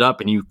lobbed it up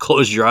and you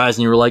closed your eyes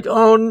and you were like,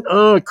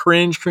 oh,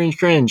 cringe.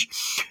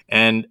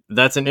 And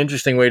that's an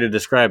interesting way to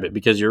describe it,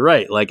 because you're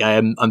right. Like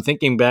I'm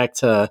thinking back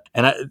to,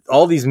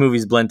 all these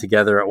movies blend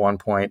together at one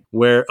point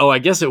where, I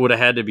guess it would have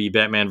had to be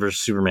Batman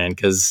versus Superman,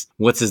 because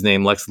what's his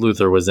name? Lex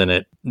Luthor was in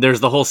it. There's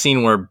the whole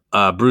scene where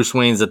Bruce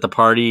Wayne's at the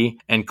party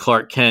and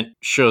Clark Kent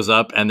shows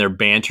up and they're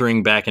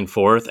bantering back and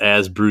forth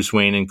as Bruce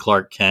Wayne and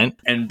Clark Kent.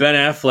 And Ben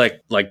Affleck,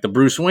 like the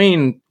Bruce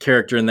Wayne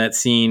character in that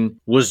scene,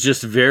 was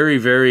just very,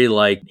 very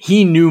like,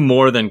 he knew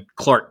more than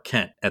Clark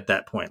Kent at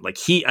that point. Like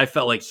I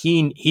felt like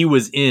he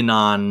was in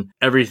on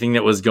everything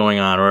that was going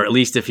on, or at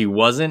least if he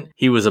wasn't,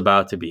 he was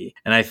about to be.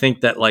 And I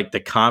think that like the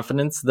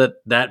confidence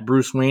that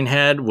Bruce Wayne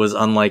had was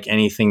unlike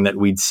anything that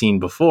we'd seen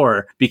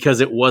before, because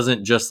it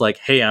wasn't just like,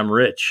 hey, I'm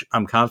rich,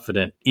 I'm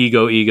confident,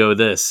 ego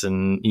this,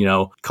 and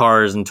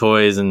cars and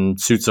toys and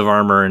suits of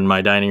armor in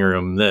my dining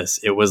room this.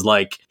 It was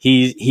like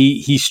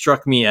he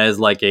struck me as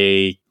like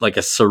a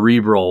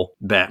cerebral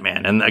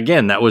Batman. And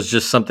again, that was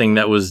just something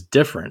that was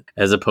different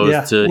as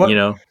opposed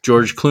to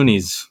George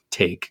Clooney's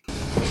take.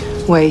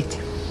 Wait.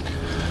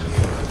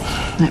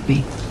 Let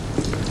me.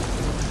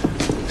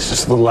 It's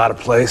just a little out of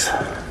place.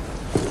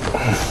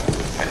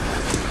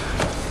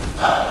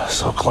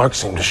 So Clark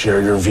seemed to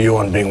share your view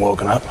on being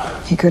woken up.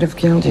 He could have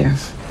killed you.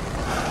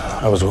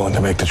 I was willing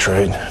to make the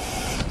trade.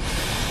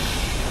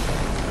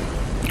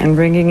 And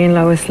bringing in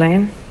Lois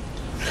Lane?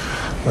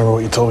 Remember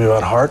what you told me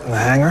about Hart in the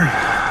hangar?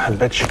 I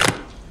bet you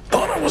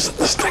thought I wasn't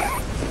listening.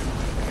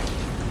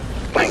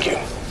 Thank you.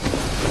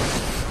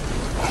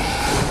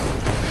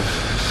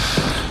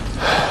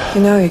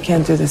 You know you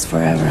can't do this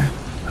forever.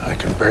 I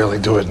can barely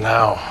do it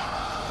now.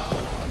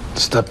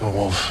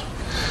 Steppenwolf,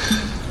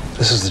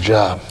 this is the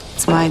job.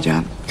 It's my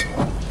job.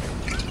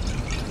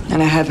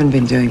 And I haven't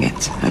been doing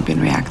it. I've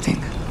been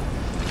reacting,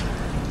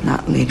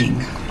 not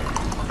leading.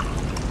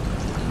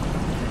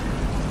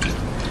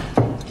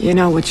 You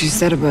know what you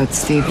said about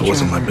Steve It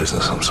wasn't my Trevor.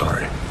 business, I'm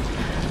sorry.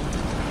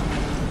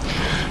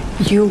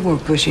 You were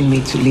pushing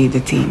me to lead the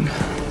team.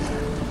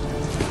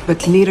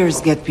 But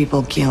leaders get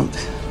people killed.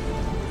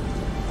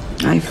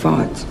 I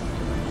fought,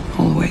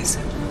 always,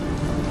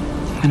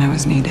 when I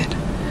was needed.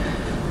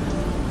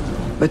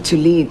 But to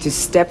lead, to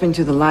step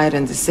into the light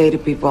and to say to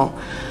people,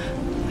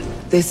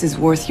 this is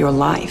worth your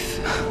life.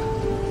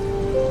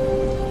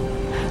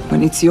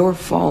 When it's your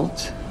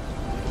fault,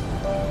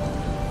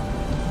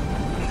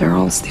 they're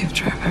all Steve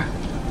Trevor.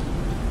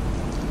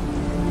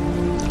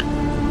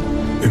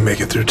 We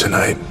make it through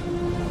tonight.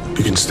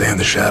 You can stay in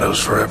the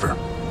shadows forever.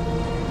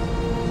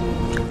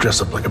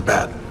 Dress up like a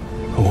bat.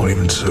 I won't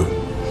even sue.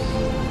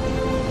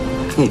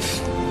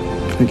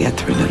 If we get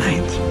through the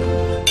night.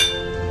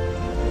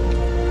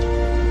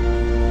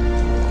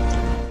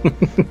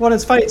 Well,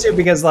 it's funny too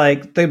because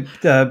like the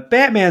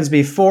Batmans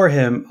before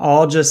him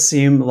all just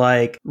seemed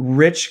like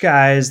rich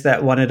guys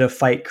that wanted to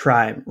fight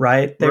crime,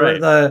 right? They were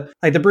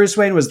the Bruce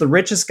Wayne was the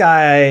richest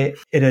guy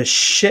in a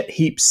shit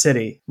heap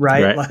city,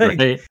 right?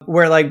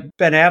 Where like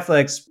Ben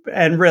Affleck's,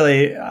 and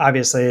really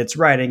obviously it's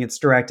writing, it's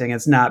directing,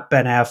 it's not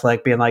Ben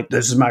Affleck being like,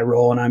 this is my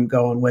role and I'm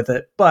going with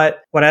it.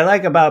 But what I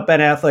like about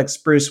Ben Affleck's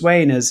Bruce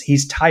Wayne is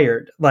he's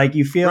tired. Like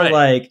you feel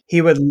like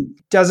he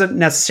doesn't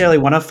necessarily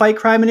want to fight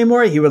crime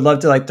anymore. He would love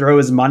to like throw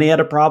his money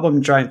at a problem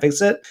and try and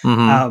fix it.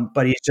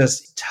 But he's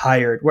just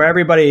tired. Where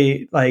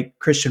everybody like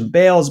Christian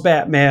Bale's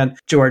Batman,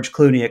 George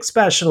Clooney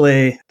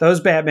especially,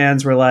 those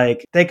Batmans were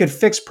like, they could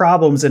fix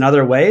problems in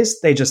other ways.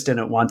 They just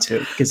didn't want to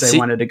because they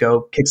wanted to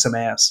go kick some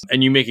ass.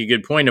 And you make a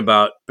good point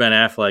about Ben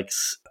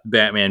Affleck's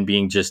Batman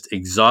being just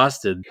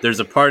exhausted. There's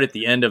a part at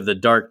the end of The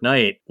Dark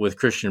Knight with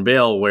Christian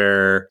Bale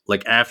where,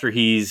 like, after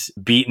he's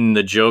beaten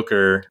the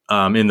Joker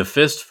in the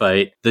fist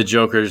fight, the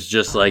Joker's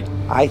just like,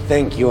 I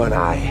think you and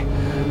I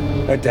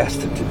are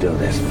destined to do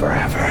this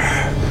forever.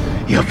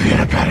 You'll be in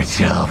a better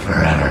jail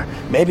forever.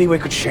 Maybe we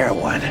could share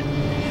one.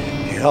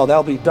 You know,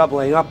 they'll be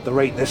doubling up the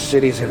rate this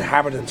city's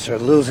inhabitants are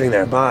losing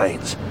their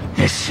minds.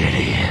 This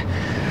city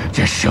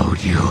just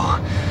showed you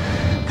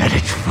that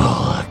it's full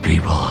of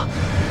people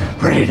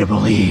ready to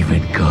believe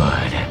in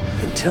good.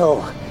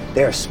 Until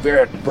their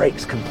spirit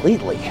breaks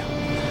completely.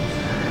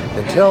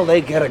 Until they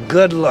get a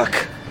good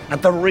look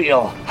at the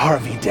real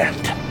Harvey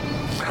Dent.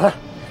 Huh?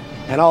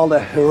 And all the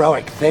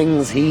heroic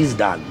things he's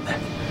done.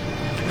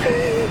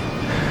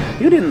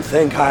 You didn't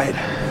think I'd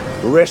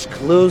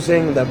risk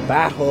losing the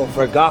battle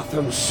for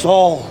Gotham's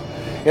soul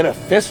in a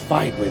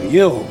fistfight with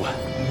you.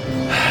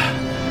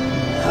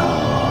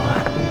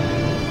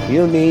 Oh,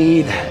 you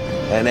need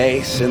an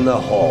ace in the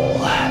hole.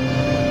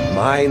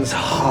 Mine's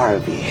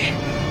Harvey.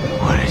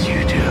 What did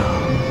you do?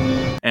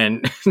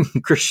 and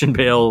Christian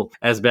Bale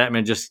as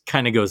Batman just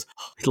kind of goes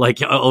like,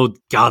 oh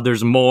God,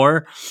 there's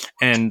more.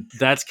 And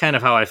that's kind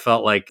of how I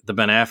felt like the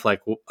Ben Affleck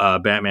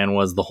Batman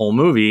was the whole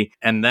movie.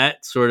 And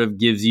that sort of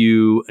gives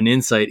you an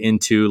insight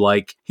into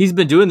like, he's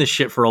been doing this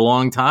shit for a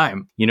long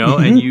time, you know,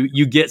 Mm-hmm. and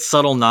you get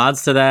subtle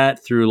nods to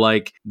that through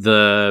like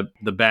the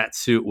bat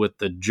suit with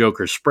the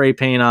Joker spray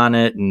paint on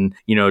it. And,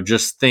 you know,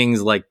 just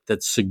things like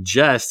that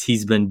suggest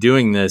he's been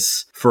doing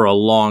this for a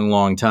long,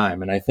 long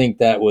time. And I think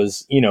that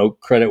was, you know,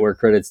 credit where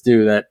credit's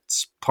due.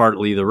 That's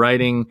partly the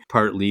writing,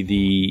 partly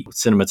the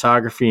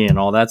cinematography and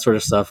all that sort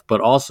of stuff,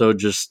 but also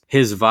just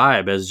his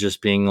vibe as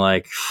just being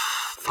like,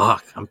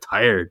 fuck, I'm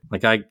tired.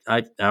 Like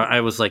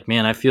I was like,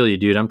 man, I feel you,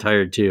 dude. I'm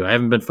tired too. I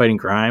haven't been fighting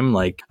crime.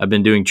 Like I've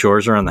been doing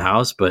chores around the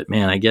house, but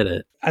man, I get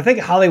it. I think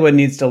Hollywood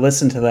needs to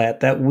listen to that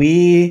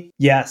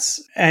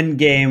yes,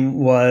 Endgame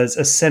was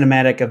a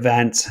cinematic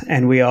event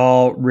and we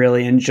all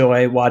really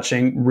enjoy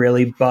watching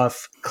really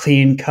buff,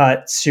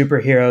 clean-cut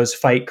superheroes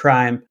fight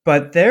crime.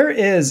 But there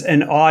is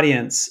an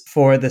audience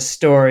for the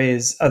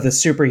stories of the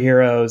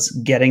superheroes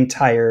getting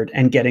tired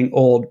and getting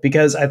old,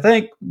 because I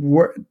think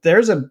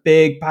there's a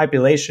big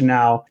population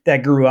now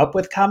that grew up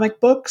with comic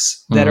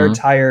books that are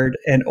tired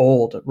and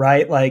old,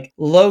 right? Like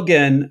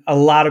Logan, a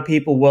lot of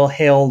people will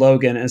hail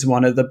Logan as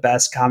one of the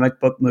best comic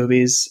book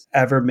movies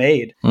ever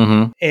made.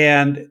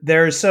 And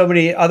there's so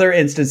many other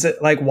instances,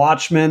 like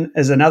Watchmen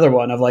is another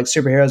one of like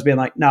superheroes being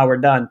like, no, we're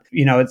done.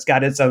 You know, it's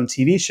got its own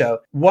TV show.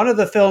 One of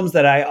the films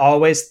that I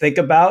always think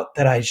about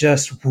that I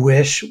just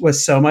wish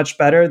was so much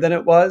better than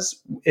it was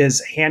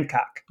is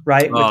Hancock.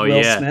 right? With Oh,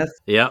 Will yeah. Smith.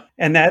 Yep.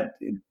 And that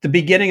the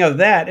beginning of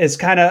that is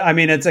kind of, I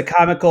mean, it's a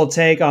comical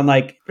take on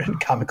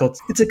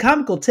it's a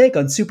comical take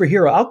on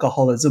superhero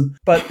alcoholism,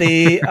 but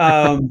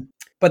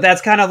but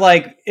that's kind of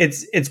like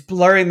it's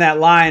blurring that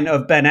line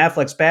of Ben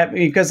Affleck's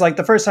Batman, because like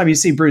the first time you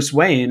see Bruce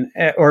Wayne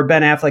or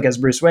Ben Affleck as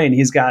Bruce Wayne,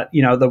 he's got,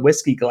 the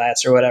whiskey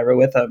glass or whatever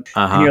with him.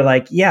 And you're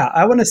like, yeah,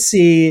 I want to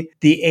see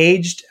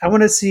aged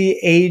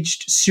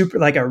super,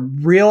 like a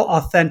real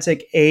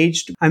authentic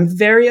aged. I'm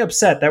very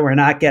upset that we're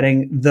not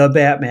getting The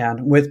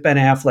Batman with Ben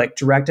Affleck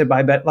directed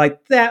by Ben, like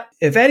that.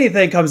 If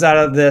anything comes out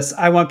of this,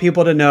 I want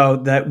people to know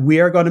that we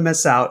are going to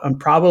miss out on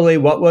probably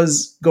what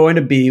was going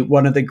to be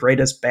one of the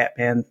greatest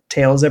Batman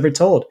tales ever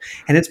told.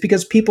 And it's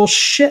because people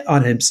shit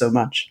on him so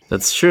much.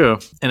 That's true.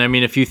 And I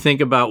mean, if you think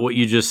about what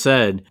you just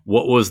said,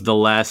 what was the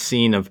last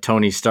scene of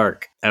Tony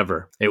Stark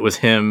ever? It was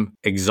him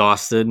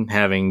exhausted,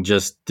 having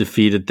just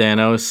defeated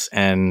Thanos,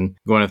 and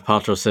Gwyneth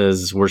Paltrow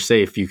says, "We're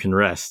safe, you can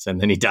rest," and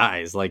then he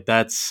dies. Like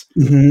that's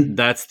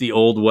the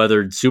old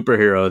weathered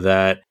superhero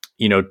that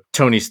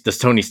this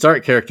Tony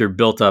Stark character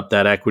built up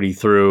that equity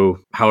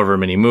through however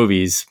many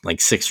movies, like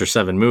 6 or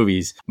 7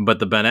 movies. But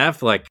the Ben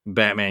Affleck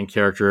Batman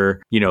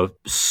character,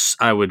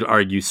 I would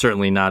argue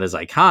certainly not as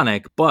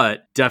iconic,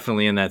 but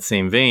definitely in that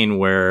same vein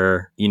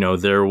where,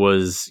 there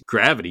was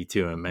gravity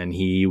to him, and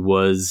he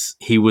was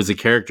a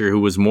character who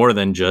was more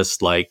than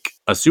just like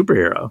a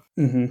superhero.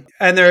 Mm-hmm.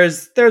 And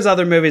there's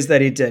other movies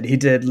that he did. He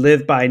did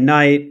Live by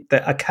Night,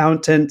 The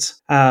Accountant,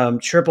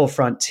 Triple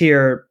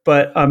Frontier,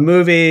 but a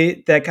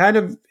movie that kind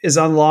of is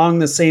along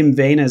the same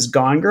vein as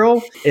Gone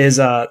Girl is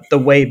The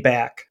Way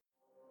Back.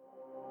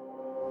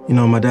 You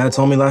know what my dad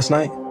told me last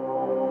night?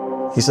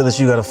 He said that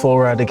you got a full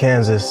ride to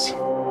Kansas.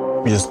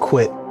 You just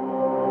quit.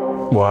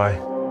 Why?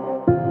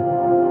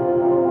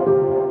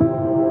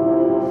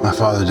 My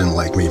father didn't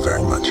like me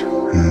very much,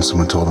 and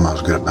someone told him I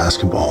was good at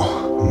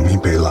basketball, and he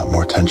paid a lot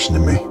more attention to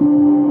me.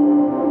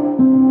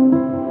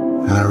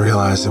 And I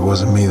realized it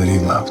wasn't me that he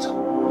loved.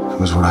 It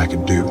was what I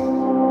could do.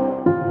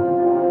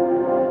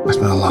 I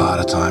spent a lot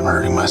of time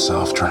hurting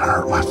myself, trying to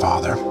hurt my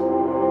father.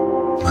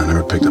 I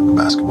never picked up a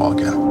basketball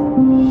again.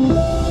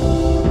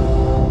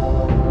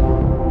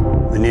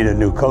 We need a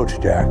new coach,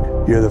 Jack.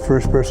 You're the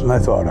first person I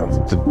thought of. Is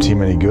the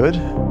team any good?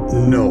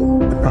 No.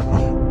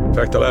 In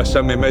fact, the last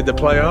time they made the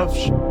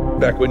playoffs,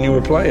 back when you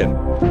were playing.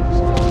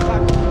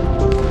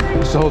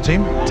 It's the whole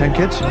team? 10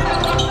 kids? You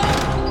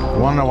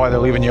want to know why they're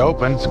leaving you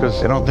open? It's because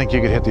they don't think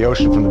you could hit the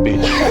ocean from the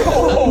beach.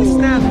 Oh,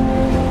 snap.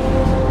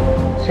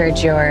 Heard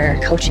you're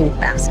coaching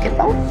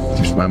basketball?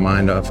 Keeps my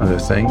mind off other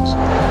things. You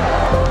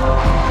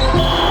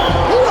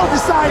don't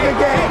decide the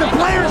game. The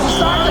players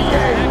decide the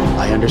game.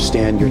 I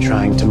understand you're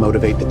trying to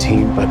motivate the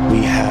team, but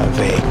we have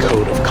a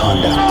code of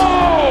conduct.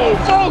 Oh,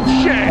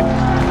 bullshit!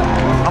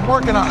 I'm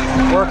working on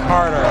it. Work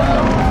harder.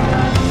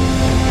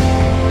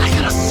 I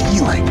got a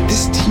feeling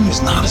this team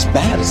is not as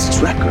bad as its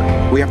record.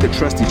 We have to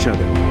trust each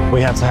other.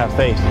 We have to have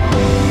faith.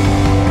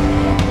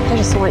 I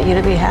just want you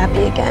to be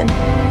happy again,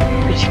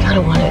 but you kind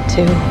of want it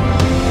too.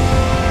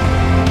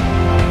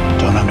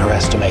 Don't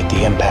underestimate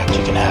the impact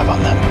you can have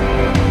on them.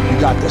 You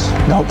got this.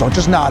 No, don't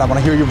just nod. I want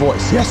to hear your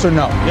voice. Yes or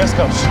no? Yes,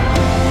 coach.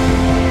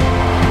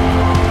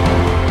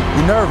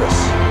 You're nervous.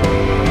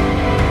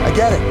 I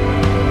get it.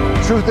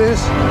 Truth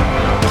is,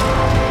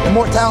 they're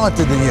more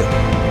talented than you.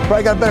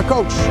 Probably got a better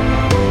coach.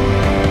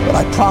 But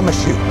I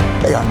promise you,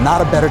 they are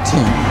not a better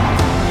team.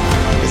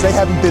 Because they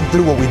haven't been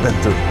through what we've been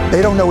through.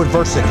 They don't know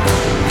adversity.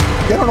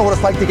 They don't know what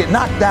it's like to get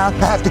knocked down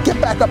and have to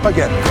get back up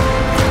again.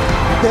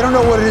 They don't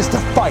know what it is to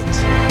fight.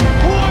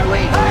 Who are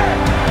we?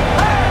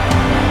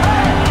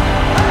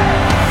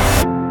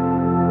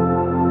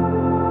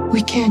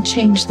 We can't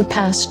change the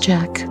past,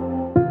 Jack.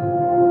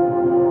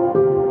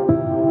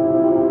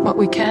 What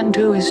we can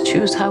do is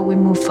choose how we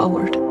move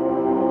forward.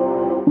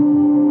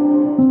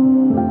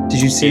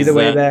 Did you see The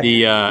Way Back?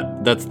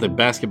 That's the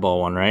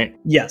basketball one, right?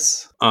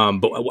 Yes.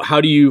 But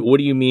what do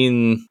you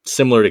mean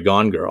similar to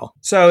Gone Girl?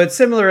 So it's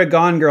similar to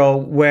Gone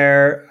Girl,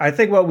 where I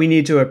think what we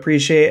need to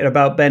appreciate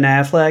about Ben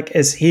Affleck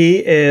is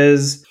he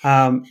is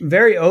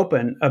very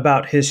open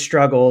about his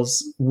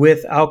struggles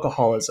with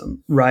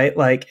alcoholism, right?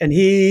 Like, and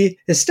he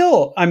is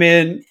still, I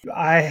mean,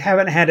 I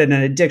haven't had an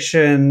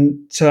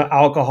addiction to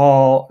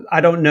alcohol. I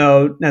don't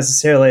know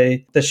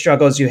necessarily the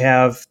struggles you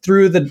have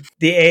through the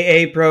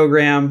AA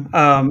program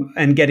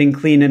and getting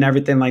clean and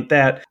everything like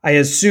that. I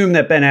assume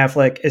that Ben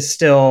Affleck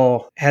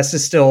has to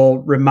still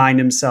remind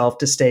himself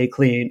to stay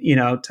clean,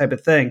 type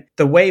of thing.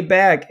 The Way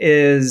Back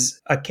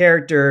is a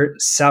character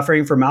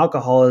suffering from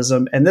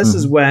alcoholism. And this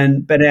is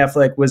when Ben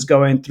Affleck was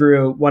going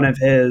through one of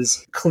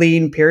his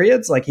clean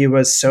periods, like he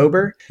was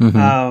sober.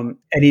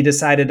 And he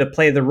decided to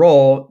play the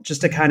role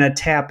just to kind of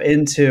tap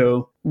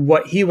into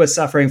what he was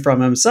suffering from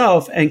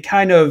himself, and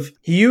kind of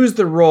he used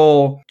the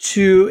role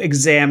to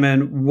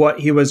examine what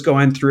he was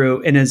going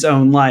through in his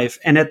own life,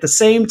 and at the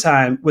same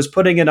time was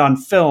putting it on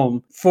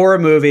film for a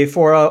movie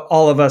for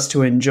all of us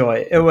to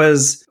enjoy. It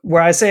was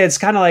where I say it's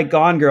kind of like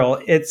Gone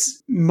Girl.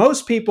 It's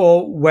most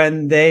people,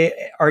 when they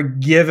are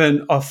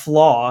given a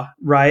flaw,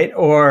 right,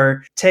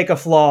 or take a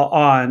flaw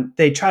on,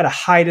 they try to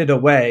hide it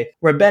away,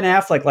 where Ben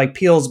Affleck like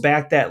peels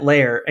back that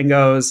layer and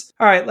goes,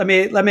 all right, let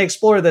me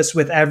explore this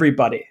with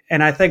everybody.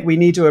 And I think we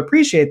need to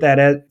appreciate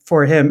that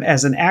for him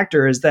as an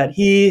actor, is that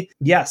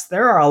yes,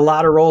 there are a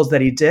lot of roles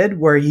that he did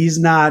where he's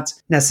not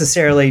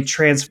necessarily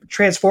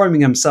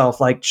transforming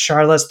himself like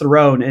Charlize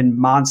Theron in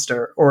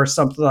Monster or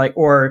something like,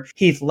 or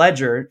Heath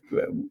Ledger,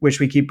 which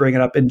we keep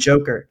bringing up in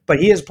Joker. But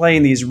he is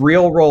playing these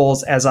real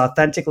roles as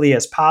authentically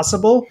as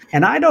possible.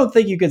 And I don't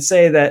think you could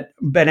say that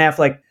Ben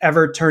Affleck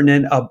ever turned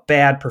in a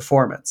bad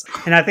performance.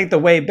 And I think the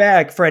way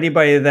back, for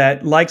anybody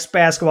that likes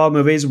basketball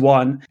movies,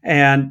 one,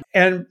 and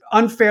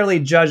unfairly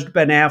judged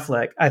Ben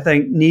Affleck, I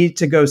think need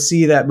to go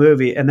see that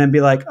movie and then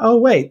be like, oh,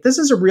 wait, this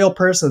is a real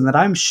person that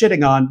I'm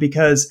shitting on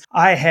because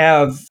I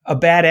have a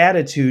bad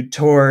attitude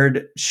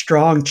toward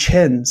strong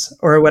chins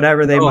or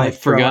whatever they might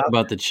throw forgot out.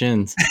 about the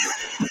chins.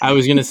 I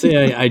was going to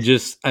say,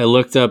 I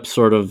looked up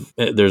sort of,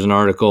 there's an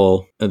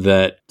article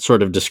that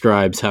sort of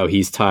describes how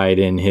he's tied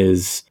in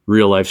his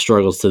real life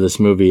struggles to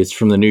this movie. It's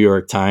from the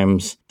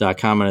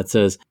NewYorkTimes.com, and it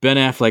says, Ben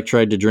Affleck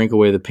tried to drink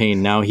away the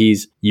pain. Now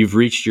you've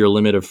reached your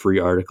limit of free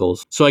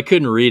articles. So I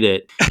couldn't read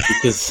it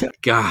because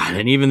God,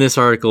 and even this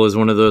article is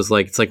one of those,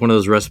 like, it's like one of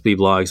those recipe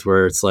blogs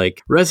where it's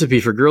like recipe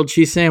for grilled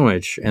cheese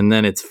sandwich. And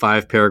then it's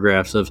 5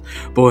 paragraphs of,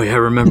 boy, I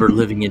remember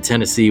living in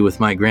Tennessee with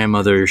my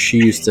grandmother. She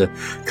used to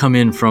come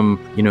in from,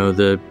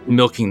 the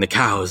milking the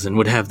cows and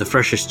would have the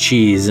freshest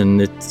cheese.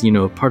 And it's,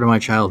 part of my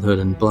childhood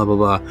and blah, blah,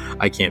 blah.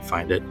 I can't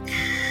find it.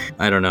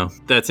 I don't know.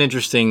 That's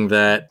interesting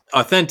that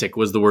authentic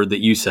was the word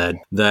that you said.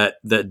 That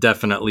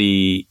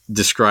definitely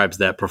describes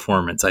that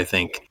performance, I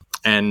think.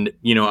 And,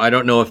 I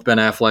don't know if Ben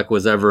Affleck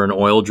was ever an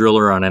oil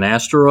driller on an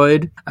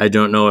asteroid. I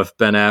don't know if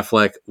Ben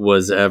Affleck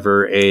was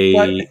ever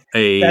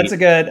That's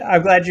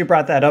I'm glad you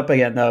brought that up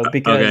again, though,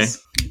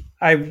 because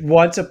I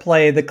want to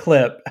play the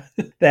clip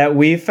that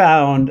we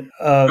found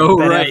of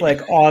Ben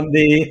Affleck on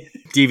the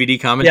DVD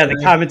commentary. Yeah,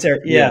 the commentary.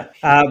 Yeah.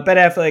 Ben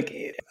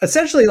Affleck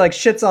essentially like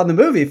shits on the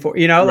movie for,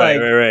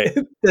 right.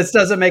 This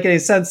doesn't make any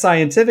sense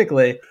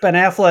scientifically. Ben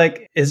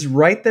Affleck is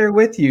right there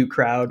with you,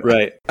 crowd.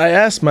 Right. I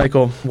asked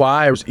Michael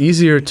why it was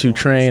easier to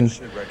train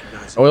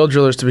oil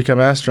drillers to become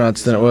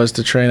astronauts than it was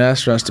to train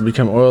astronauts to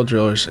become oil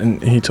drillers,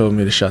 and he told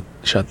me to shut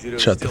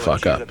the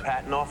fuck up.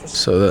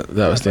 So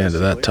that was the end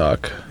of that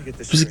talk. He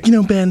was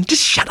like, Ben,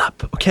 just shut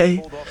up,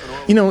 okay?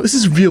 This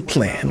is a real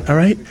plan, all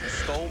right?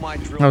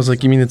 I was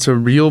like, you mean it's a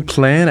real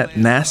plan at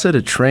NASA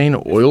to train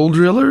oil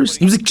drillers?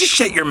 He was like, just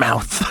shut your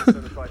mouth.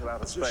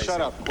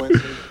 Shut up,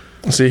 Quincy.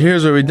 See,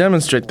 here's where we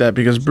demonstrate that,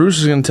 because Bruce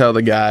is going to tell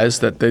the guys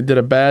that they did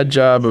a bad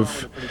job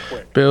of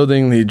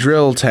building the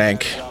drill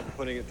tank.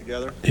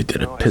 He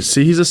did a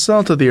see, he's a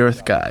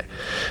salt-of-the-earth guy.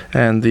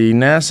 And the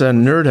NASA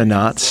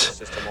nerdonauts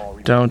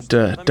don't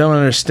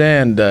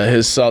understand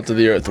his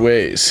salt-of-the-earth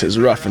ways, his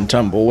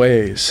rough-and-tumble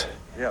ways.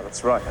 Yeah,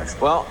 that's right.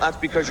 Well, that's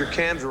because your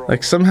cans are all...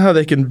 Like, somehow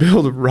they can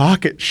build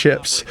rocket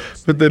ships,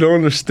 but they don't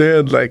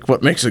understand, like,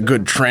 what makes a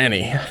good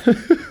tranny.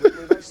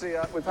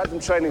 We've had them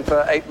training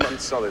for 8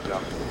 months solid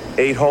now.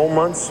 8 whole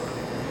months?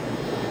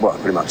 Well,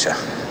 pretty much, yeah.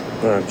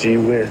 Oh, gee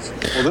whiz.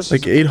 Well,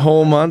 like 8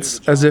 whole months,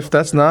 as if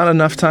that's not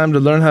enough time to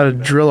learn how to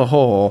drill a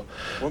hole.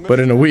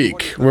 But in a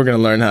week, we're going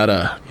to learn how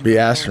to be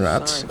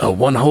astronauts. Oh,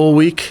 1 whole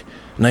week?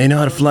 Now you know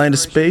how to fly into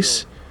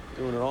space?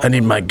 I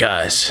need my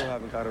guys.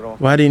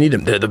 Why do you need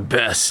them? They're the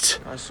best.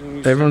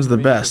 Everyone's the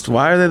best.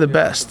 Why are they the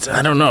best?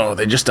 I don't know.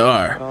 They just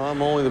are.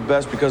 I'm only the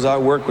best because I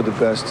work with the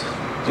best.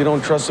 If you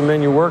don't trust the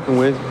men you're working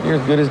with, you're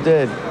as good as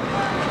dead.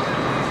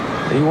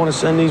 If you want to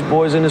send these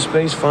boys into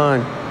space,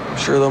 fine. I'm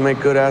sure they'll make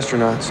good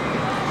astronauts.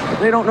 But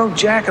they don't know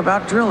jack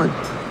about drilling.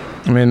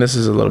 I mean, this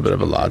is a little bit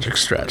of a logic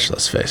stretch,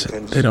 let's face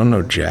it. They don't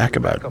know jack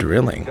about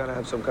drilling.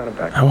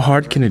 How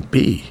hard can it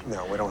be?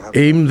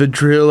 Aim the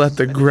drill at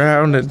the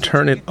ground and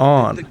turn it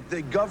on.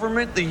 The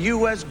government, the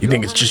U.S. You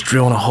think it's just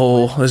drilling a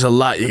hole? There's a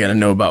lot you gotta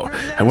know about.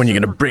 And when you're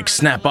gonna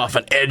snap off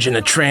an edge in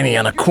a tranny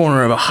on a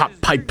corner of a hot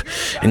pipe,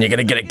 and you're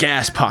gonna get a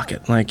gas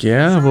pocket. Like,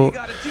 yeah, well,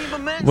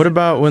 what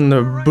about when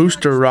the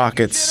booster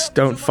rockets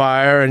don't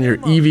fire and your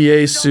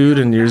EVA suit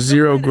and your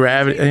zero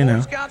gravity,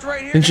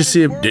 Didn't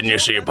you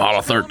see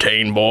Apollo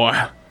 13, boy?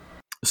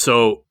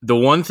 So the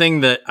one thing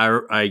that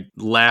I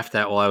laughed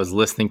at while I was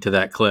listening to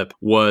that clip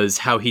was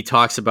how he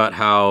talks about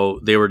how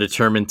they were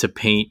determined to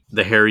paint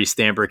the Harry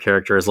Stamper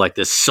character as like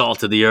this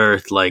salt of the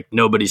earth, like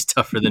nobody's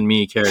tougher than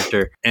me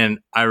character. And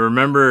I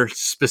remember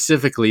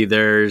specifically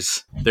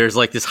there's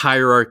like this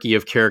hierarchy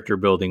of character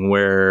building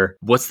where,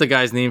 what's the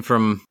guy's name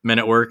from Men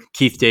at Work?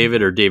 Keith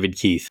David or David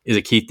Keith? Is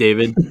it Keith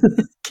David?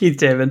 Keith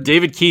David.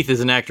 David Keith is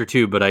an actor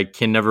too, but I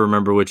can never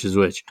remember which is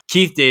which.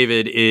 Keith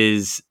David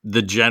is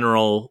the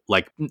general,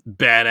 like,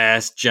 bad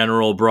badass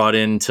general brought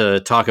in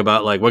to talk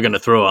about, like, we're going to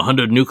throw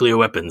 100 nuclear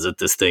weapons at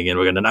this thing and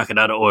we're going to knock it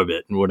out of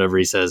orbit and whatever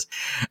he says.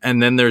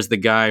 And then there's the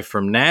guy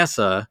from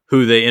NASA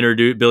who they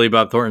introduced. Billy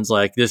Bob Thornton's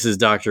like, this is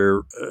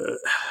Dr.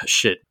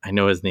 I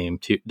know his name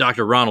too.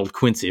 Dr. Ronald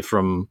Quincy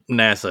from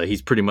NASA.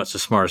 He's pretty much the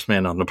smartest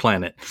man on the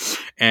planet.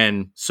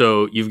 And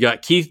so you've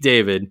got Keith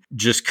David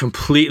just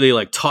completely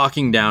like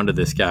talking down to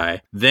this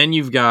guy. Then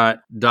you've got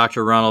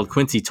Dr. Ronald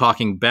Quincy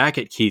talking back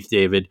at Keith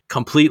David,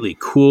 completely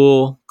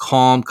cool,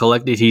 calm,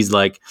 collected. He's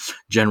like,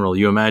 General,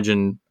 you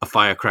imagine a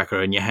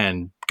firecracker in your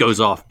hand, goes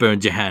off,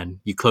 burns your hand,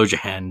 you close your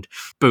hand,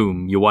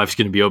 boom, your wife's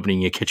going to be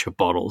opening your ketchup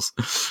bottles.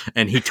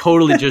 And he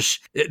totally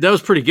that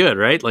was pretty good,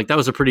 right? Like, that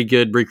was a pretty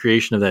good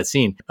recreation of that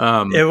scene.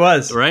 It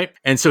was. Right?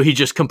 And so he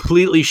just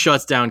completely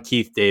shuts down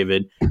Keith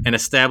David and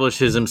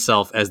establishes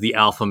himself as the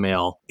alpha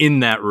male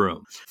in that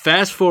room.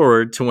 Fast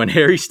forward to when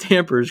Harry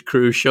Stamper's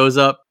crew shows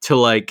up to,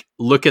 like,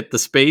 look at the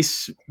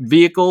space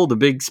vehicle, the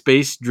big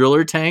space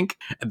driller tank.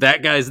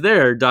 That guy's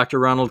there, Dr.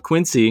 Ronald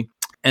Quincy.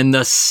 And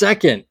the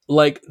second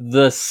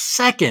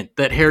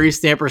that Harry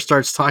Stamper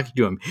starts talking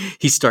to him,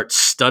 he starts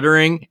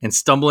stuttering and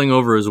stumbling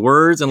over his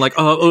words and like,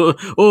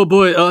 oh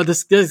boy,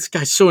 this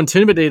guy's so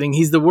intimidating.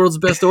 He's the world's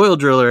best oil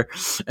driller.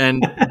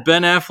 And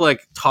Ben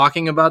Affleck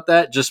talking about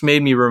that just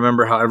made me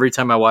remember how every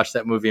time I watch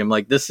that movie, I'm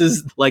like, this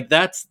is like,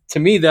 that's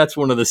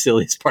one of the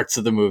silliest parts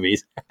of the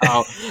movies.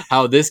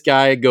 How this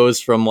guy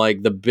goes from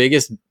like the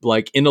biggest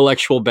like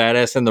intellectual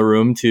badass in the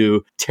room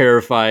to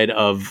terrified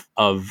of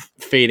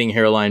fading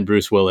hairline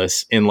Bruce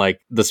Willis in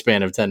like the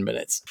span of 10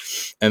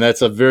 minutes. And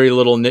that's a very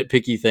little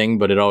nitpicky thing,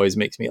 but it always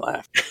makes me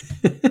laugh.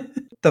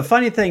 The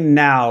funny thing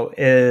now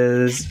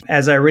is,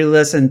 as I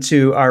re-listen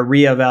to our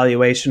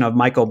reevaluation of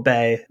Michael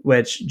Bay,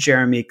 which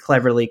Jeremy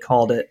cleverly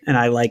called it, and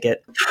I like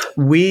it,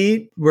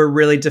 we were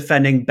really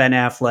defending Ben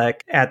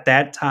Affleck at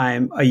that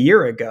time a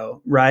year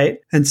ago, right?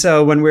 And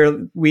so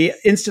when we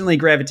instantly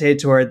gravitated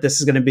toward this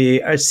is going to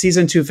be our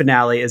season 2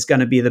 finale is going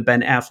to be the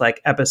Ben Affleck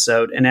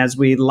episode. And as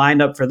we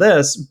lined up for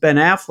this, Ben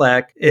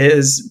Affleck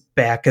is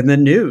back in the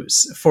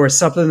news for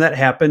something that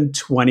happened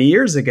 20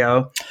 years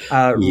ago,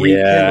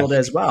 rekindled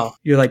as well.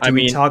 You're like, do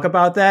we talk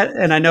about that?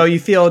 And I know you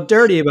feel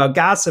dirty about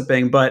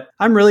gossiping, but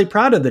I'm really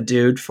proud of the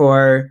dude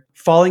for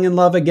falling in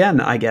love again,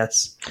 I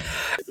guess.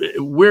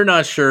 We're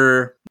not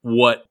sure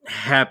what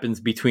happens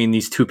between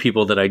these two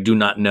people that I do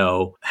not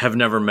know, have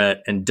never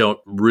met, and don't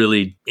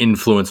really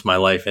influence my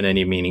life in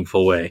any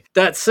meaningful way.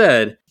 That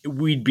said,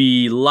 we'd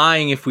be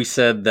lying if we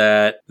said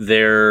that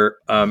their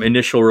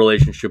initial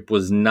relationship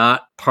was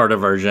not part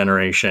of our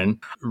generation,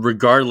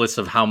 regardless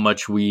of how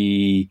much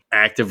we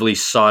actively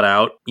sought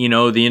out,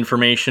 the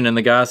information and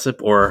the gossip,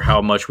 or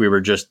how much we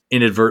were just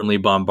inadvertently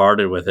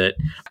bombarded with it.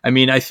 I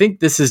mean, I think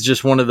this is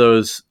just one of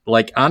those,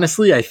 like,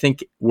 honestly, I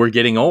think we're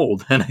getting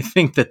old. And I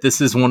think that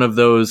this is one of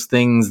those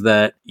things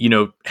that,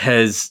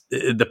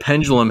 the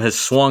pendulum has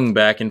swung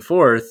back and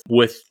forth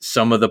with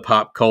some of the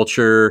pop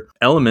culture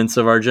elements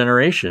of our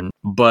generation.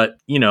 But,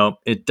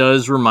 it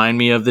does remind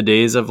me of the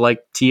days of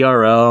like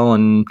TRL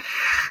and,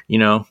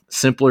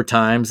 simpler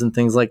times and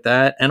things like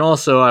that. And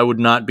also, I would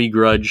not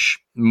begrudge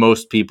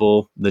most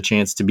people the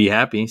chance to be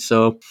happy.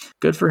 So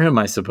good for him,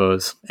 I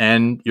suppose.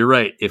 And you're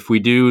right. If we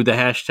do the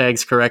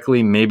hashtags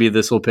correctly, maybe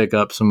this will pick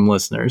up some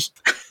listeners.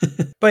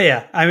 But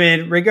yeah, I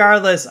mean,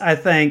 regardless, I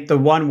think the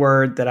one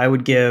word that I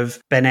would give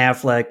Ben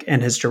Affleck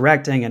and his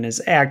directing and his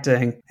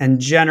acting, and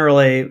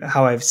generally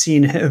how I've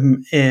seen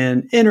him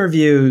in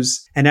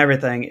interviews and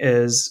everything,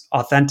 is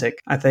authentic.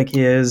 I think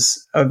he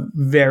is a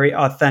very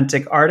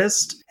authentic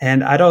artist,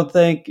 and I don't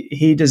think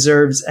he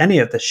deserves any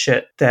of the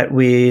shit that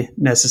we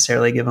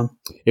necessarily give him.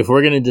 If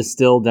we're going to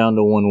distill down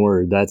to one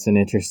word, that's an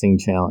interesting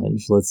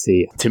challenge. Let's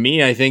see. To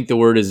me, I think the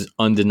word is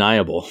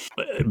undeniable.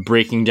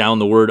 Breaking down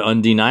the word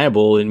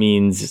undeniable, it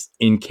means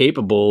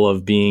incapable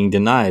of being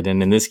denied.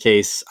 And in this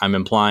case, I'm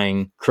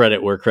implying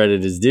credit where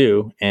credit is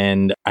due.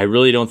 And I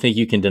really don't think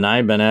you can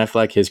deny Ben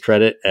Affleck his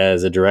credit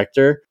as a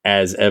director,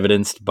 as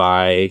evidenced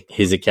by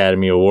his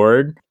Academy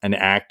Award, an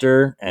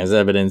actor, as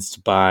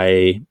evidenced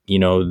by,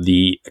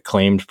 the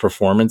acclaimed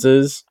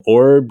performances,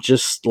 or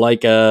just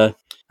like a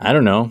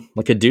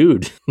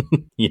dude,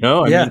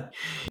 I mean,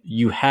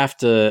 you have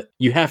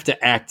to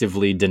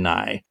actively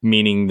deny,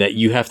 meaning that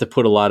you have to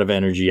put a lot of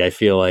energy, I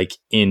feel like,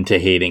 into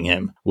hating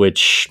him,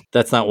 which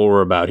that's not what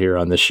we're about here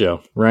on this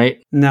show,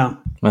 right? No,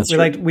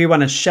 we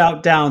want to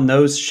shout down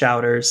those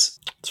shouters.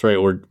 That's right.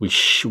 We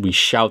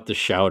shout the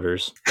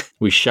shouters.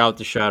 We shout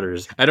the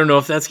shouters. I don't know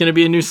if that's going to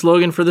be a new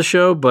slogan for the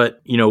show,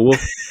 but we'll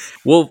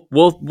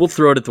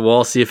throw it at the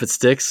wall, see if it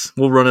sticks.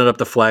 We'll run it up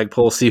the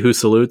flagpole, see who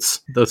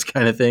salutes, those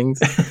kind of things.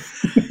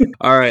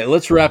 All right,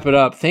 let's wrap it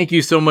up. Thank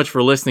you so much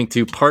for listening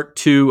to part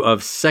 2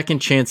 of Second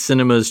Chance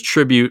Cinema's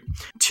tribute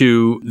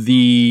to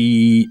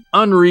the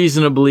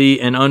unreasonably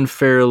and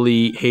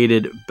unfairly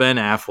hated Ben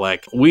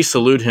Affleck. We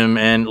salute him,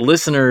 and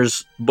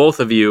listeners,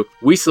 both of you,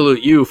 we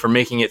salute you for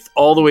making it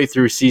all the way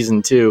through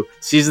season 2.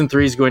 Season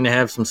 3 is going to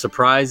have some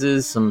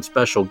surprises, some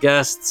special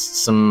guests,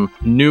 some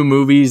new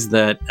movies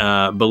that,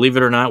 believe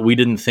it or not, we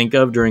didn't think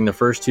of during the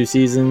first 2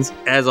 seasons.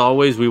 As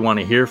always, we want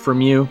to hear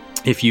from you.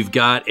 If you've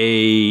got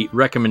a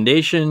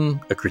recommendation,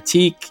 a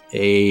critique,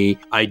 a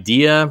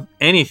idea,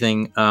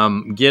 anything,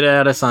 get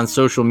at us on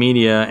social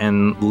media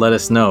and let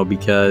us know,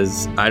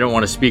 because I don't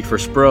want to speak for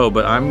Spro,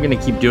 but I'm going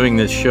to keep doing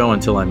this show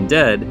until I'm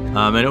dead.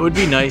 And it would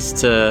be nice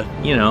to,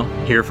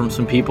 hear from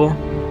some people.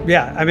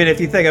 Yeah, I mean,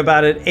 if you think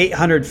about it,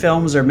 800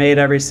 films are made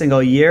every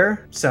single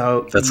year.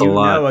 So that's a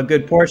lot. A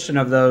good portion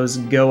of those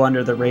go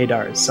under the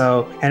radar.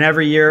 So, and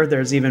every year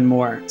there's even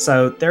more.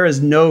 So there is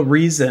no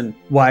reason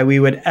why we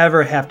would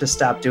ever have to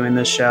stop doing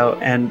this show.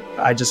 And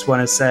I just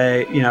want to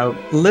say,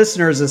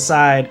 listeners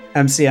aside,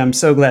 MC, I'm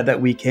so glad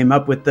that we came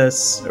up with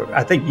this.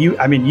 I think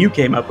you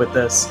came up with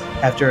this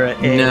after a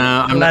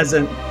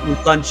pleasant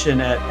luncheon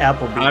at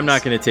Applebee's. I'm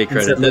not going to take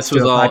credit. This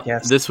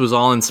was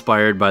all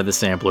inspired by the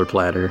sampler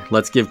platter.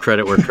 Let's give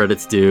credit where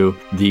credit's due.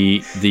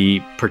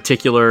 The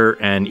particular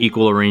and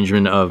equal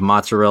arrangement of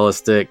mozzarella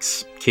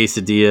sticks,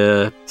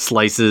 quesadilla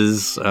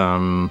slices,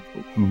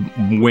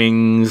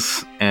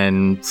 wings,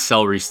 and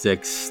celery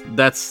sticks.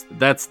 That's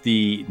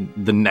the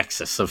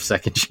nexus of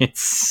Second Chance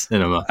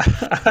Cinema.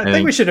 I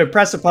think we should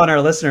impress upon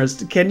our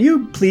listeners. Can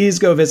you please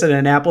go visit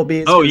an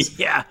Applebee's? Oh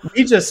yeah,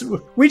 we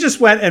just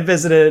went and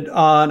visited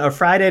on a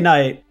Friday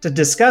night to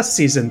discuss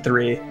season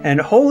 3, and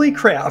holy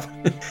crap!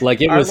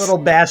 Like our little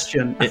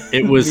bastion.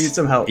 It was needs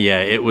some help.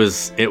 Yeah, it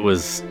was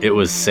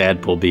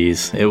sad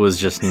Applebee's. It was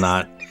just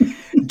not.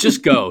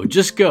 Just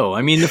go.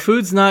 I mean, the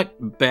food's not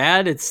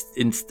bad. It's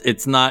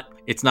not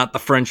the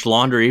French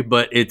Laundry,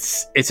 but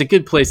it's a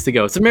good place to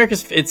go.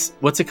 It's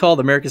what's it called?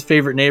 America's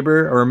Favorite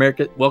Neighbor, or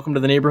Welcome to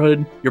the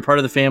Neighborhood. You're part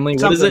of the family.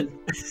 What is it?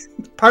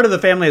 Part of the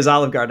family is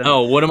Olive Garden.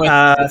 Oh, what am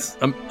I?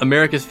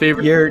 America's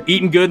Favorite. You're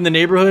eating good in the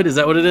neighborhood. Is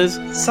that what it is?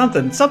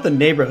 Something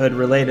neighborhood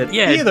related.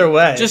 Yeah. Either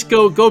way, just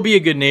go be a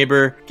good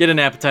neighbor. Get an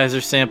appetizer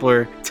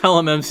sampler. Tell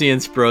them MC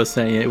and Spro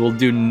saying it will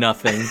do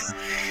nothing.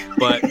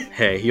 But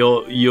hey,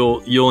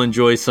 you'll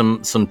enjoy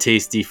some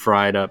tasty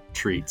fried up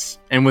treats.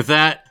 And with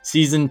that,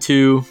 season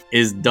 2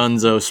 is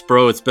donezo.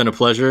 Spro, it's been a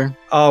pleasure.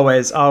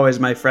 Always,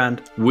 my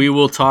friend. We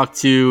will talk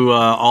to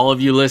all of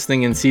you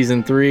listening in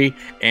season 3.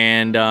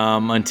 And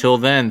until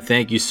then,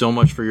 thank you so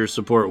much for your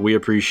support. We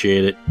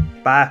appreciate it.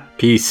 Bye.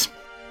 Peace.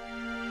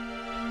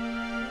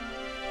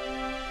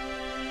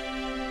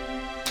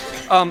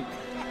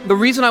 The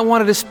reason I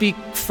wanted to speak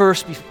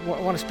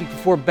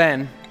before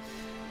Ben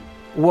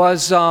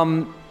was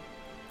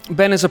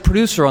Ben is a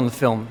producer on the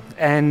film,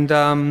 and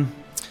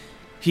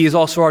he is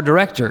also our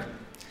director.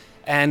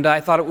 And I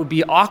thought it would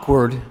be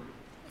awkward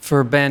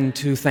for Ben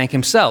to thank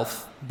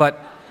himself, but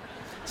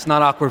it's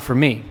not awkward for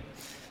me.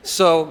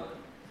 So,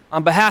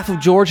 on behalf of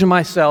George and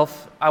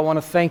myself, I want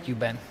to thank you,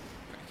 Ben.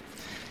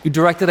 You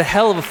directed a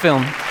hell of a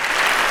film.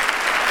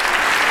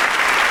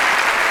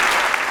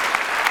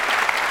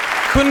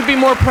 Couldn't be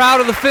more proud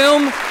of the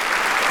film.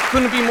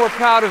 Couldn't be more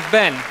proud of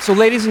Ben. So,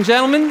 ladies and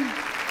gentlemen,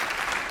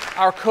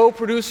 our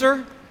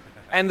co-producer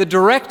and the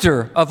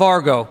director of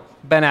Argo,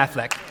 Ben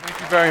Affleck. Thank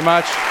you very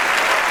much.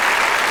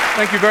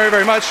 Thank you very,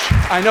 very much.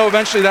 I know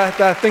eventually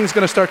that thing's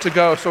going to start to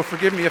go, so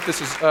forgive me if this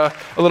is a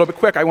little bit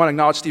quick. I want to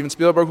acknowledge Steven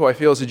Spielberg, who I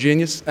feel is a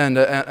genius and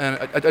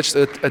just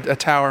a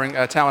towering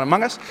talent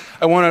among us.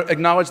 I want to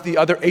acknowledge the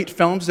other 8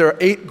 films. There are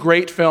 8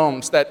 great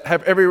films that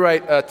have every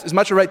right, as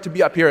much a right to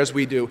be up here as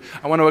we do.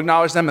 I want to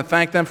acknowledge them and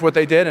thank them for what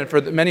they did, and for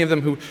many of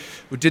them who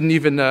didn't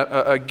even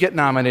get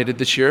nominated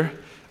this year.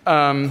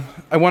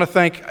 I want to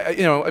thank,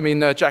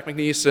 Jack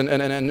McNeese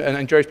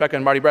and Jerry Specker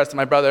and Marty Brest and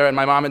my brother and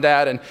my mom and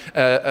dad and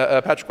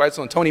Patrick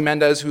Weitzel and Tony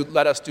Mendez, who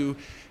let us do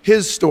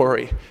his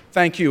story.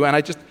 Thank you. And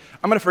I'm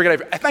going to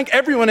forget. I thank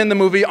everyone in the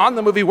movie, on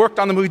the movie, worked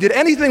on the movie, did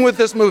anything with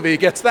this movie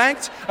gets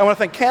thanked. I want to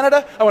thank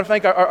Canada. I want to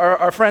thank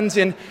our friends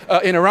in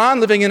Iran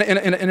living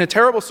in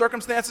terrible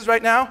circumstances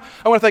right now.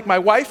 I want to thank my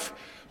wife,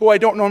 who I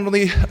don't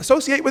normally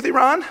associate with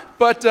Iran,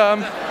 but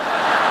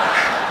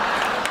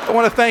I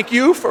want to thank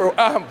you for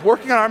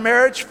working on our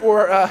marriage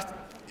for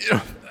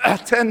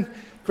 10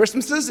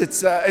 Christmases.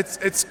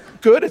 It's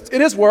good.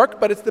 It is work,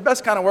 but it's the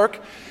best kind of work.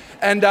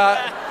 And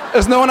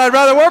there's no one I'd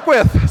rather work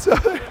with. So,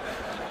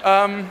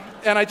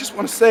 and I just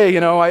want to say,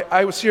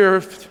 I was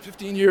here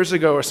 15 years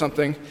ago or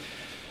something,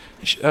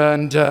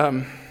 and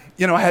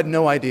I had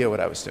no idea what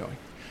I was doing.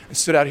 I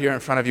stood out here in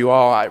front of you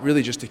all,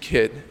 really just a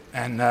kid,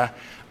 and I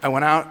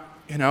went out,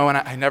 and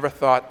I never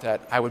thought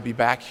that I would be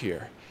back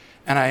here,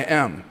 and I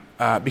am.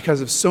 Because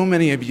of so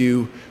many of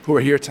you who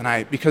are here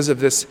tonight, because of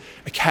this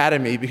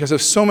academy, because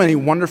of so many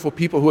wonderful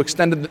people who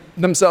extended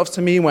themselves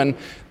to me when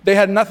they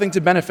had nothing to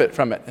benefit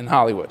from it in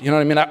Hollywood. You know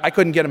what I mean? I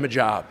couldn't get them a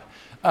job.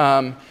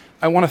 I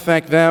want to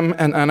thank them,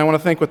 and I want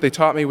to thank what they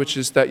taught me, which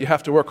is that you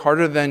have to work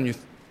harder than you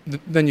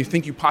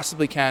think you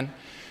possibly can.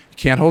 You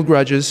can't hold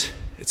grudges.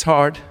 It's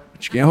hard,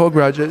 but you can't hold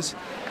grudges.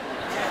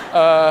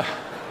 And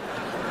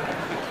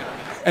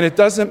it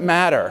doesn't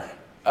matter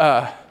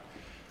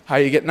how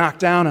you get knocked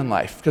down in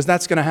life, because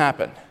that's going to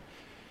happen.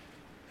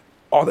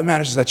 All that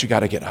matters is that you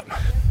got to get up.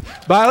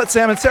 Violet,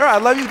 Sam, and Sarah, I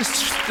love you.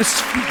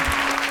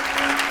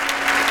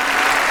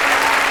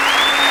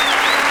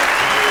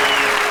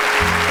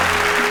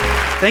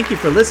 Thank you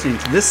for listening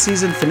to this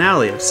season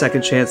finale of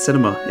Second Chance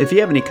Cinema. If you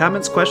have any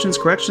comments, questions,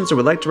 corrections, or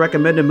would like to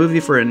recommend a movie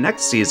for a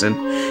next season,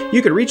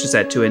 you can reach us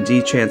at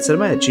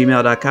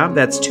 2ndchancecinema@gmail.com.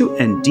 That's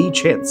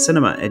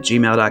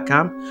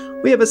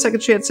 2ndchancecinema@gmail.com. We have a Second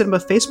Chance Cinema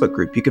Facebook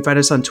group. You can find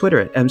us on Twitter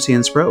at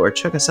MCNSPro or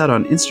check us out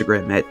on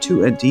Instagram at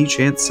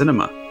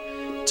 2ndchancecinema.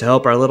 To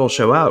help our little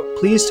show out,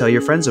 please tell your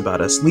friends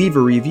about us, leave a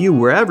review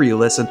wherever you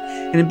listen,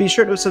 and be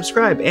sure to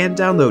subscribe and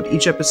download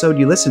each episode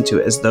you listen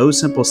to, as those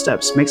simple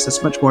steps makes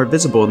us much more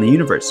visible in the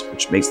universe,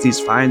 which makes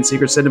these fine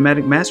secret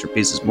cinematic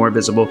masterpieces more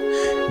visible.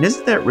 And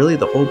isn't that really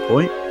the whole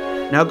point?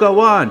 Now go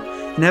on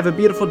and have a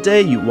beautiful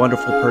day, you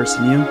wonderful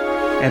person, you.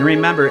 And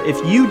remember, if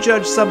you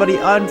judge somebody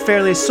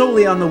unfairly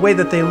solely on the way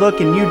that they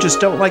look and you just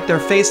don't like their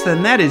face,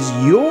 then that is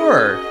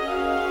your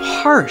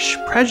harsh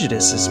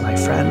prejudices, my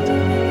friend.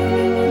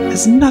 It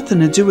has nothing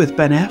to do with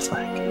Ben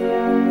Affleck.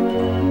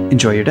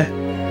 Enjoy your day.